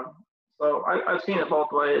so I've seen it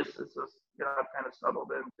both ways. It's just I've kind of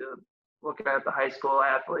settled into looking at the high school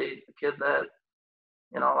athlete, the kid that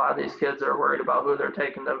a lot of these kids are worried about who they're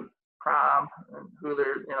taking to prom and who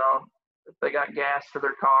they're if they got gas for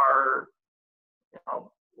their car,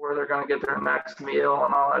 or, where they're going to get their next meal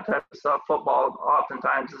and all that type of stuff. Football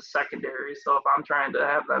oftentimes is secondary. So if I'm trying to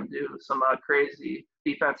have them do some crazy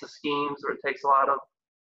defensive schemes where it takes a lot of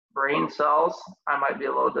brain cells, I might be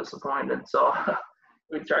a little disappointed. So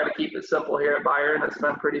we try to keep it simple here at Byron. It's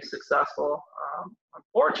been pretty successful.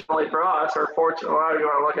 Unfortunately for us, or fortunately, however you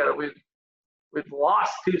want to look at it, we've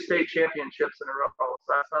lost 2 state championships in a row. So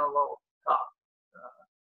that's been a little tough.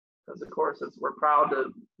 Because of course we're proud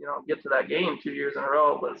to get to that game 2 years in a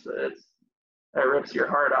row, but it rips your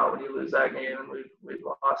heart out when you lose that game. And we've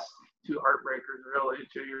lost 2 heartbreakers really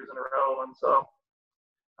 2 years in a row. And so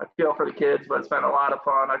I feel for the kids, but it's been a lot of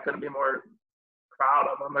fun. I couldn't be more proud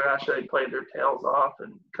of them. They actually played their tails off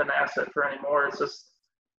and couldn't ask it for any more. It's just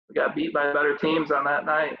we got beat by better teams on that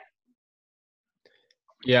night.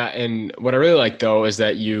 Yeah, and what I really like though is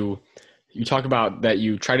that you talk about that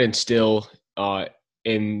you try to instill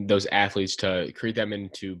in those athletes to create them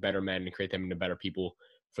into better men and create them into better people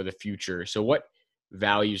for the future. So what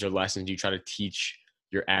values or lessons do you try to teach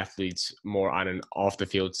your athletes more on an off the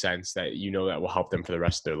field sense that that will help them for the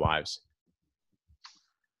rest of their lives?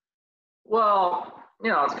 Well,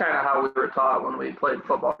 it's kind of how we were taught when we played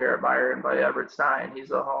football here at Byron by Everett Stein. He's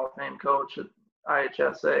a Hall of Fame coach at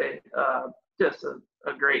IHSA. Just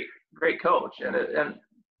a great coach, and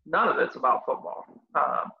none of it's about football.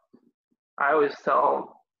 I always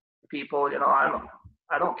tell people,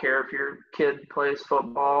 I don't care if your kid plays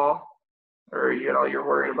football or, you're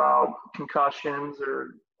worried about concussions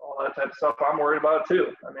or all that type of stuff. I'm worried about it too.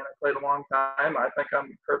 I mean, I played a long time. I think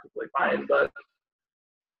I'm perfectly fine, but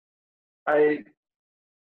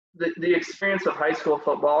the experience of high school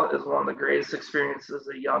football is one of the greatest experiences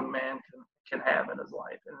a young man can have in his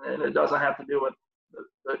life. And it doesn't have to do with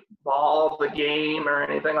the ball, the game, or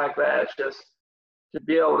anything like that. It's just to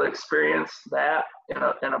be able to experience that in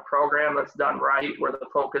a program that's done right, where the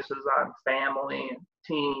focus is on family and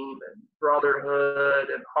team and brotherhood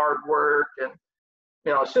and hard work, and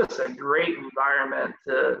it's just a great environment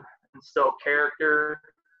to instill character,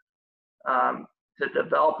 to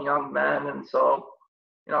develop young men. And so,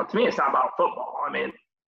 to me, it's not about football. I mean,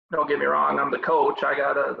 don't get me wrong, I'm the coach.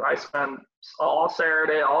 I spend all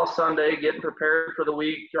Saturday, all Sunday getting prepared for the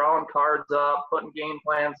week, drawing cards up, putting game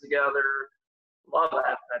plans together. Love that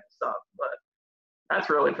type of stuff, but that's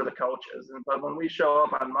really for the coaches. But when we show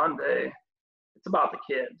up on Monday, it's about the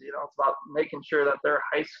kids. It's about making sure that their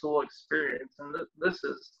high school experience, and this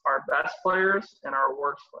is our best players and our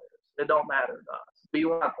worst players. It don't matter to us. We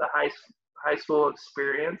want the high school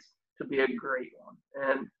experience to be a great one.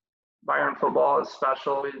 And Byron football is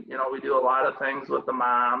special. We do a lot of things with the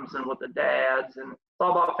moms and with the dads, and it's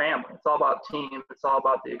all about family. It's all about team. It's all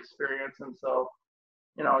about the experience. And so,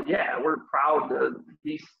 we're proud to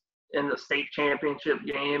be in the state championship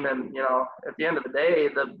game. And, at the end of the day,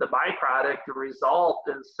 the byproduct, the result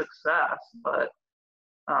is success. But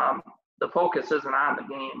the focus isn't on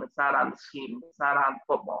the game. It's not on the scheme. It's not on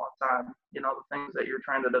football. It's on, the things that you're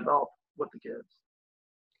trying to develop with the kids.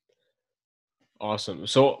 Awesome.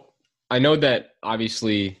 So I know that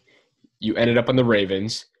obviously you ended up on the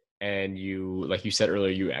Ravens, and you, like you said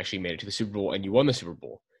earlier, you actually made it to the Super Bowl and you won the Super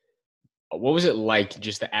Bowl. What was it like,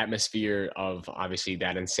 just the atmosphere of obviously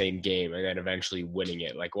that insane game and then eventually winning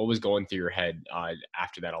it? Like, what was going through your head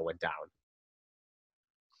after that all went down?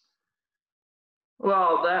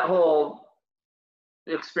 Well, that whole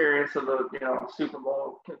experience of the Super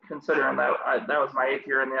Bowl, considering that that was my 8th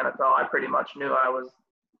year in the NFL, I pretty much knew that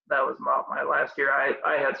was my last year.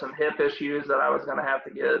 I had some hip issues that I was going to have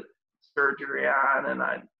to get surgery on,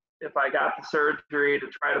 and if I got the surgery to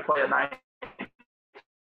try to play a 9th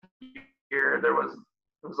year, it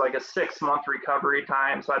was like a 6-month recovery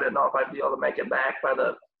time, so I didn't know if I'd be able to make it back by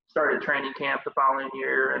the start of training camp the following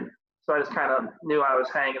year. And so I just kind of knew I was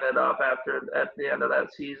hanging it up at the end of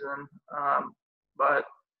that season. But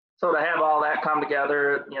so to have all that come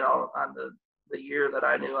together, on the year that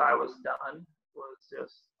I knew I was done, was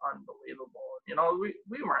just unbelievable.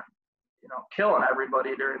 We weren't, killing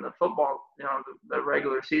everybody during the football, the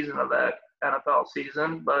regular season of that NFL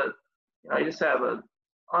season, but you just have an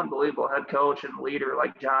unbelievable head coach and leader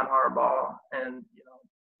like John Harbaugh and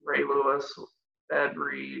Ray Lewis, Ed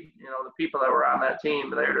Reed, the people that were on that team.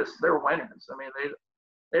 They're winners. I mean,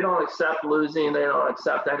 they don't accept losing. They don't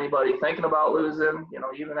accept anybody thinking about losing.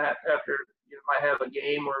 Even after you might have a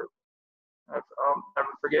game where, I'll never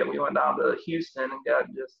forget, we went down to Houston and got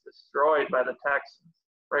just destroyed by the Texans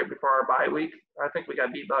right before our bye week. I think we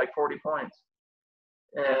got beat by like 40 points.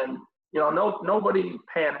 And nobody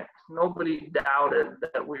panicked. Nobody doubted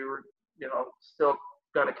that we were, still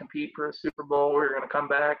going to compete for a Super Bowl. We were going to come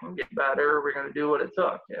back and get better. We were going to do what it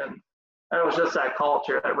took. And it was just that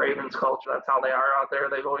culture, that Ravens culture. That's how they are out there.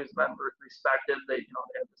 They've always been respected. They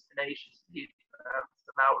have this tenacious defense,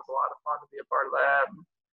 and that was a lot of fun to be a part of that.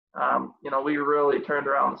 We really turned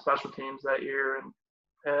around the special teams that year and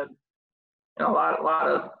had, a lot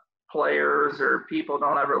of players or people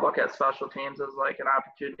don't ever look at special teams as like an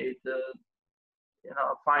opportunity to,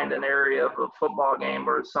 find an area of a football game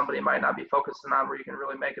where somebody might not be focusing on, where you can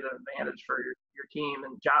really make it an advantage for your team.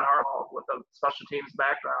 And John Harbaugh, with a special teams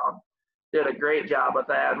background, did a great job with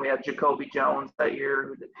that. And we had Jacoby Jones that year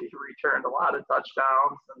who returned a lot of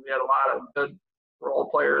touchdowns, and we had a lot of good role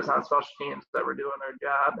players on special teams that were doing their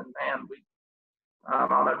job. And man,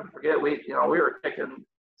 I'll never forget, we were kicking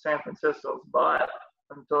San Francisco's butt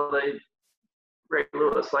until Ray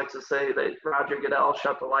Lewis likes to say that Roger Goodell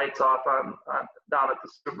shut the lights off on down at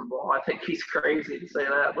the Super Bowl. I think he's crazy to say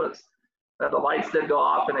that the lights did go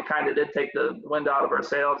off, and it kind of did take the wind out of our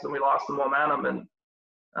sails, and we lost the momentum. And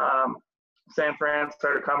San Fran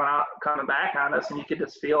started coming back on us, and you could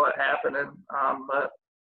just feel it happening. But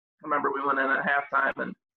I remember we went in at halftime,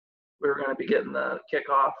 and we were going to be getting the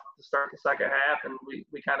kickoff to start the second half, and we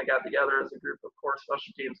kind of got together as a group of core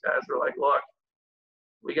special teams guys. We're like, look,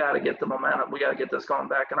 we got to get the momentum. We got to get this going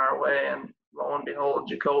back in our way. And lo and behold,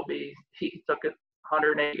 Jacoby, he took it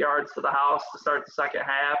 108 yards to the house to start the second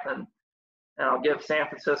half. And I'll give San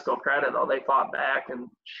Francisco credit, though. They fought back, and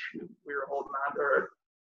we were holding on to our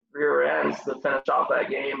rear ends to finish off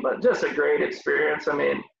that game. But just a great experience. I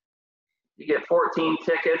mean, you get 14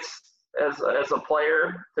 tickets as a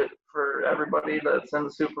player for everybody that's in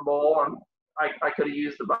the Super Bowl, and I could have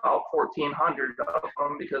used about 1,400 of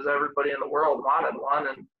them because everybody in the world wanted one,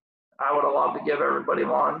 and I would have loved to give everybody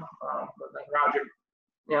one. But then Roger,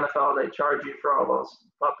 the NFL, they charge you for all those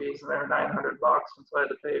puppies, and they're $900, and so I had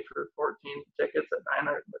to pay for 14 tickets at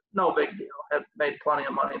 900. But no big deal. Had made plenty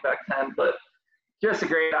of money back then, but just a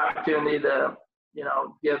great opportunity to,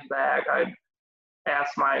 give back. I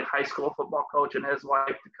asked my high school football coach and his wife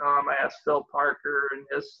to come. I asked Phil Parker and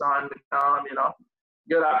his son to come.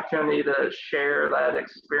 Good opportunity to share that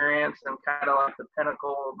experience and kind of like the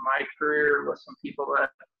pinnacle of my career with some people that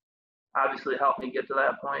obviously helped me get to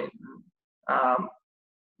that point. And,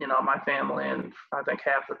 my family and I think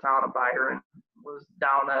half the town of Byron was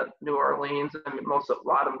down at New Orleans, and a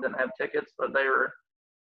lot of them didn't have tickets, but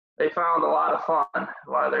they found a lot of fun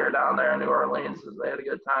while they were down there in New Orleans, as they had a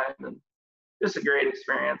good time, and just a great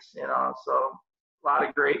experience, so a lot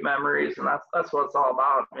of great memories, and that's what it's all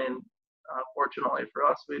about. I mean, fortunately for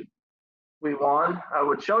us, we won. I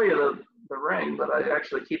would show you the ring, but I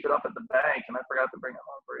actually keep it up at the bank, and I forgot to bring it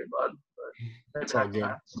home for you, bud. But that's all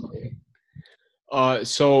good.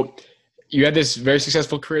 So you had this very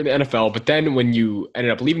successful career in the NFL, but then when you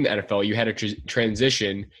ended up leaving the NFL, you had a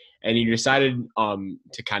transition, and you decided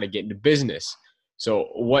to kind of get into business. So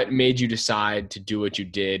what made you decide to do what you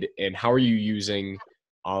did, and how are you using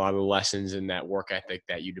a lot of the lessons and that work ethic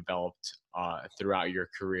that you developed throughout your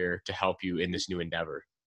career to help you in this new endeavor?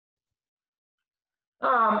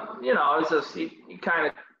 It's just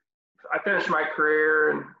I finished my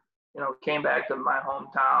career and, came back to my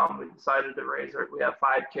hometown. We decided to we have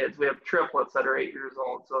 5 kids. We have triplets that are 8 years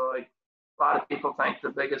old. So like a lot of people think the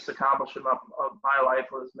biggest accomplishment of my life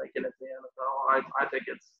was making it to the NFL. I think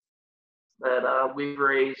it's that we've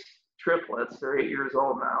raised triplets. They're 8 years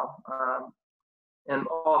old now. And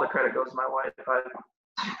all the credit goes to my wife.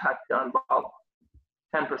 I've done about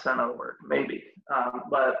 10% of the work, maybe.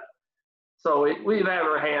 But so we've had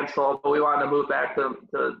our hands full, but we wanted to move back to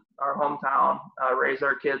our hometown, raise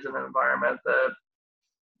our kids in an environment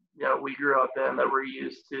that, we grew up in, that we're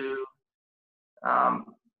used to.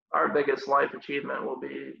 Our biggest life achievement will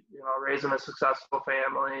be, raising a successful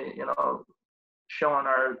family, showing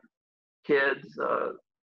our kids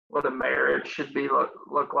what a marriage should be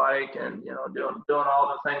look like, and doing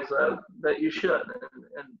all the things that you should.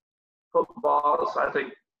 And football, I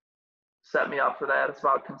think, set me up for that. It's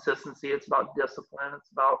about consistency. It's about discipline.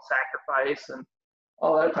 It's about sacrifice and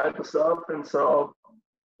all that type of stuff. And so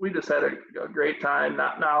we just had a great time.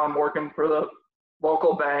 Now I'm working for the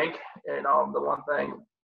local bank. The one thing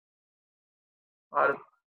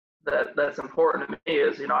that's important to me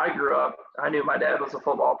is, I grew up, I knew my dad was a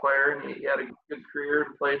football player, and he had a good career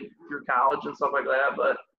and played through college and stuff like that.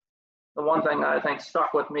 But the one thing that I think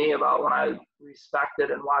stuck with me about when I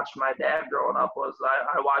respected and watched my dad growing up was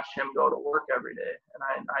I watched him go to work every day,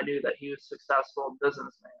 and I knew that he was a successful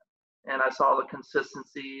businessman, and I saw the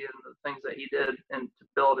consistency and the things that he did and to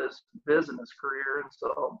build his business career. And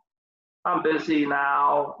so I'm busy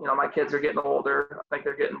now. My kids are getting older. I think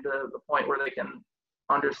they're getting to the point where they can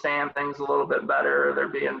understand things a little bit better. They're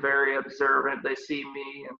being very observant. They see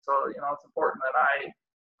me, and so it's important that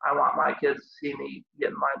I want my kids to see me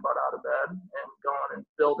getting my butt out of bed and going and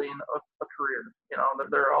building a career.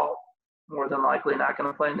 They're all more than likely not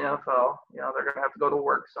going to play in the NFL. They're going to have to go to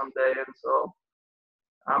work someday. And so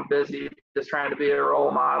I'm busy just trying to be a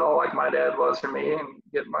role model like my dad was for me, and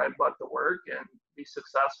get my butt to work and be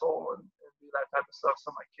successful and do that type of stuff,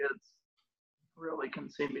 so my kids really can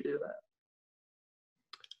see me do that.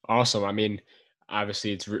 Awesome. I mean,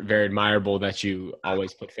 obviously it's very admirable that you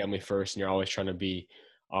always put family first, and you're always trying to be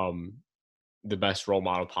the best role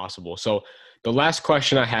model possible. So the last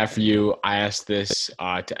question I have for you, I ask this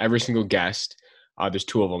to every single guest. There's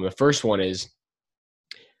 2 of them. The first one is,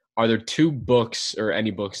 are there 2 books or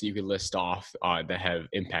any books that you could list off that have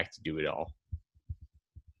impacted you at all?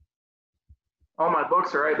 All my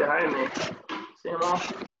books are right behind me. See them all?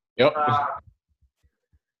 Yep.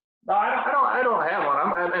 No, I don't have one.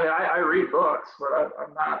 I read books, but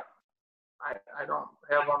I'm not. I don't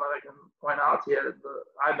have one that I can point out to you.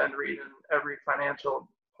 I've been reading every financial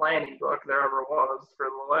planning book there ever was for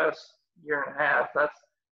the last year and a half.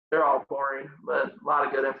 They're all boring, but a lot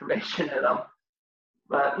of good information in them.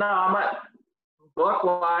 But no, I'm not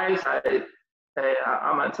book-wise. I'm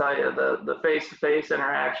gonna tell you the face-to-face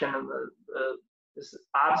interaction and this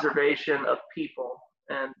observation of people,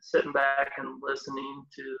 and sitting back and listening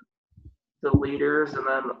to the leaders, and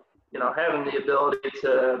then having the ability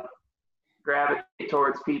to gravitate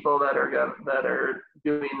towards people that are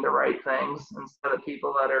doing the right things instead of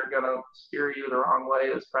people that are going to steer you the wrong way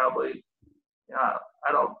is probably,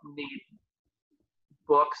 I don't need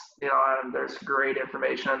books, and there's great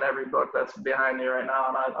information in every book that's behind me right now,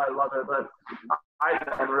 and I love it. But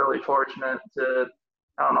I've been really fortunate to,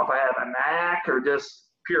 I don't know if I have a knack or just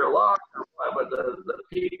pure luck or what, but the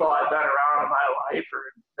people I've been around in my life,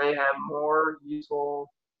 they have more useful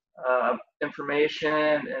information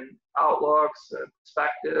and outlooks and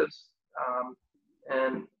perspectives.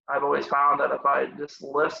 And I've always found that if I just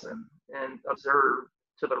listen and observe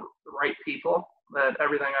to the right people, that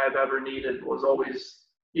everything I've ever needed was always,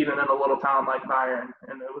 even in a little town like Byron.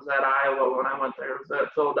 And it was at Iowa when I went there. It was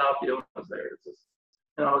at Philadelphia when I was there. It's just,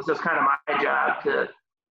 it was just kind of my job to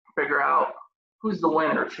figure out who's the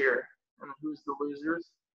winners here and who's the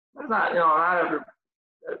losers. There's not, not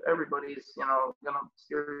everybody's, going to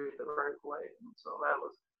steer you the right way. And so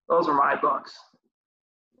those are my books.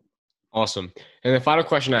 Awesome. And the final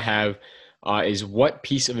question I have is, what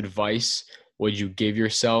piece of advice would you give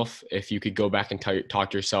yourself if you could go back and talk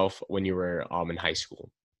to yourself when you were in high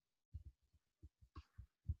school?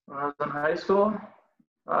 When I was in high school,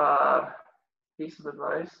 piece of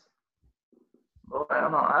advice. Well, I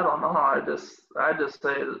don't know. I just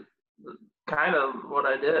say kind of what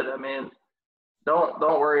I did. I mean, don't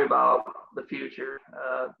worry about the future.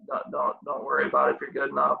 Don't worry about if you're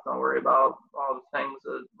good enough. Don't worry about all the things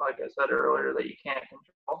that, like I said earlier, that you can't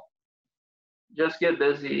control. Just get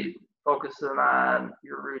busy focusing on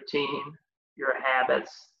your routine, your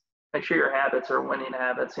habits. Make sure your habits are winning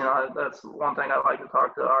habits. That's one thing I like to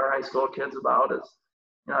talk to our high school kids about is,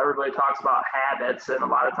 everybody talks about habits, and a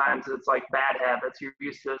lot of times it's like bad habits you're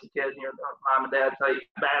used to as a kid, and your mom and dad tell you,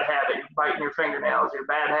 bad habit, you're biting your fingernails, your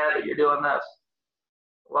bad habit, you're doing this.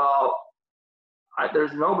 Well,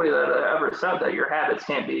 there's nobody that ever said that your habits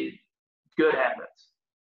can't be good habits.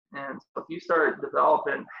 And so if you start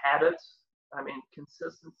developing habits,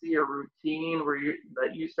 consistency or routine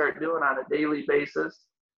that you start doing on a daily basis,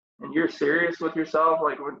 and you're serious with yourself,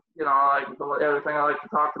 like the other thing I like to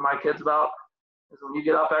talk to my kids about is when you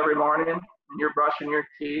get up every morning and you're brushing your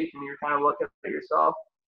teeth and you're kind of looking at yourself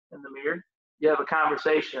in the mirror, you have a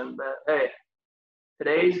conversation that, hey,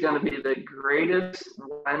 today's going to be the greatest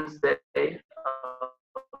Wednesday of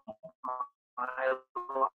my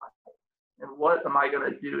life. And what am I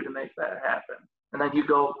going to do to make that happen? And then you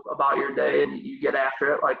go about your day and you get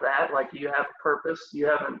after it like that. Like you have a purpose, you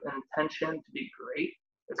have an intention to be great.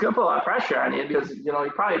 It's going to put a lot of pressure on you because,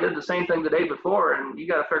 you probably did the same thing the day before and you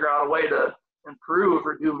got to figure out a way to improve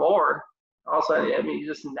or do more. Also, you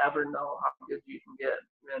just never know how good you can get.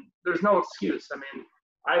 And there's no excuse.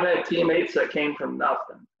 I've had teammates that came from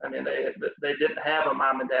nothing. They didn't have a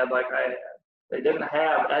mom and dad like I had. They didn't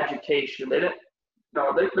have education. They didn't.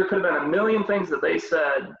 There could have been a million things that they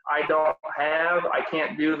said, I don't have, I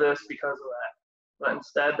can't do this because of that. But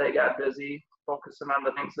instead, they got busy focusing on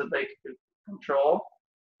the things that they could control.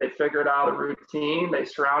 They figured out a routine. They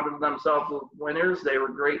surrounded themselves with winners. They were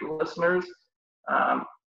great listeners.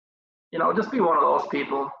 Just be one of those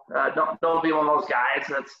people. Don't be one of those guys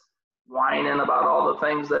that's whining about all the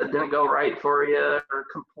things that didn't go right for you or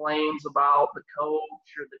complains about the coach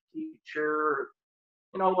or the teacher.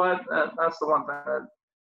 You know what? That's the one thing that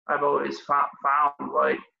I've always found.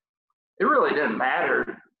 Like, it really didn't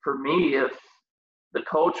matter for me if the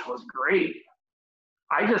coach was great.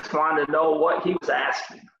 I just wanted to know what he was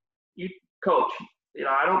asking. You, coach,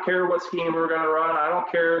 I don't care what scheme we're going to run. I don't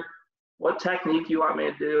care what technique you want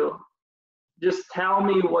me to do. Just tell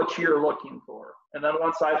me what you're looking for. And then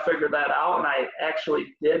once I figured that out and I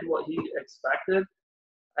actually did what he expected,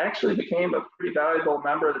 I actually became a pretty valuable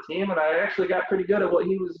member of the team, and I actually got pretty good at what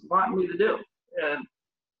he was wanting me to do, and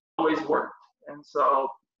always worked. And so,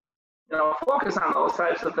 focus on those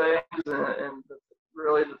types of things and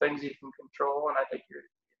really the things you can control. And I think you're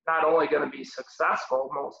not only going to be successful,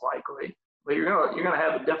 most likely, but you're going to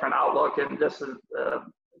have a different outlook and just a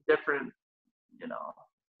different,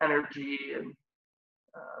 energy, and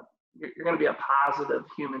you're going to be a positive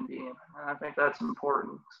human being. And I think that's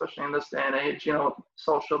important, especially in this day and age,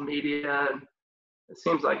 social media, and it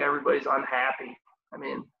seems like everybody's unhappy.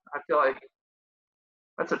 I feel like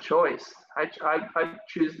that's a choice. I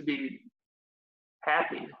choose to be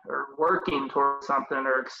happy or working towards something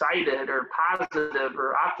or excited or positive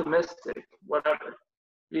or optimistic, whatever.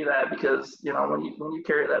 Be that, because, when you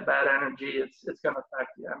carry that bad energy, it's going to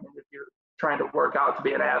affect you. If you're trying to work out to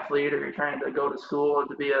be an athlete, or you're trying to go to school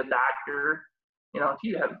to be a doctor, if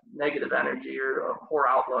you have negative energy or a poor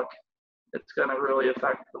outlook, it's going to really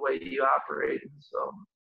affect the way you operate. So,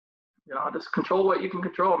 just control what you can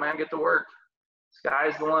control, man. Get to work.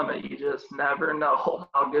 Sky's the limit. You just never know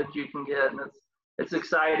how good you can get, and it's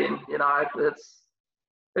exciting. We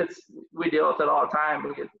deal with it all the time.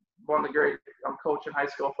 We get I'm coaching high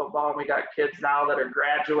school football, and we got kids now that are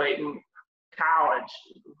graduating college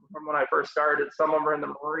from when I first started. Some of them are in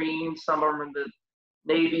the Marines, some of them are in the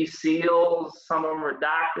Navy SEALs, some of them are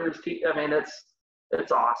doctors.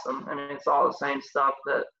 it's awesome. I mean, it's all the same stuff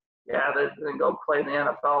that, yeah, they didn't go play in the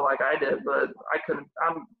NFL like I did, but I couldn't.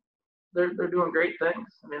 They're doing great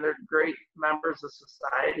things. I mean, they're great members of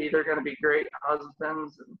society. They're going to be great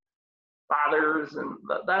husbands and fathers, and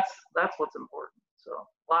that's what's important. So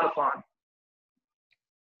a lot of fun.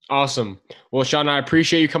 Awesome. Well, Sean, I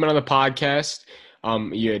appreciate you coming on the podcast.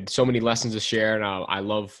 You had so many lessons to share, and I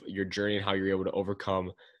love your journey and how you were able to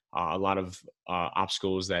overcome a lot of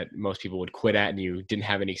obstacles that most people would quit at, and you didn't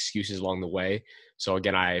have any excuses along the way. So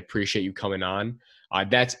again, I appreciate you coming on.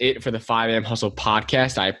 That's it for the 5 a.m. Hustle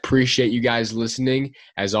podcast. I appreciate you guys listening.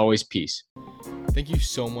 As always, peace. Thank you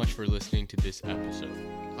so much for listening to this episode.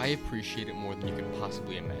 I appreciate it more than you could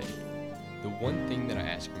possibly imagine. The one thing that I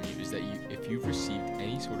ask from you is that if you've received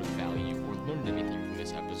any sort of value or learned anything from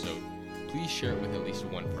this episode, please share it with at least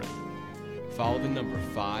one friend. Follow the number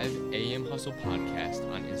 5 a.m. Hustle podcast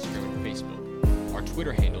on Instagram and Facebook. Our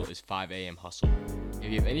Twitter handle is 5 a.m. Hustle.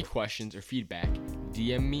 If you have any questions or feedback,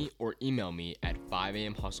 DM me or email me at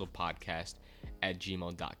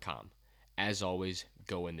 5amhustlepodcast@gmail.com. As always,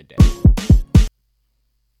 go in the day.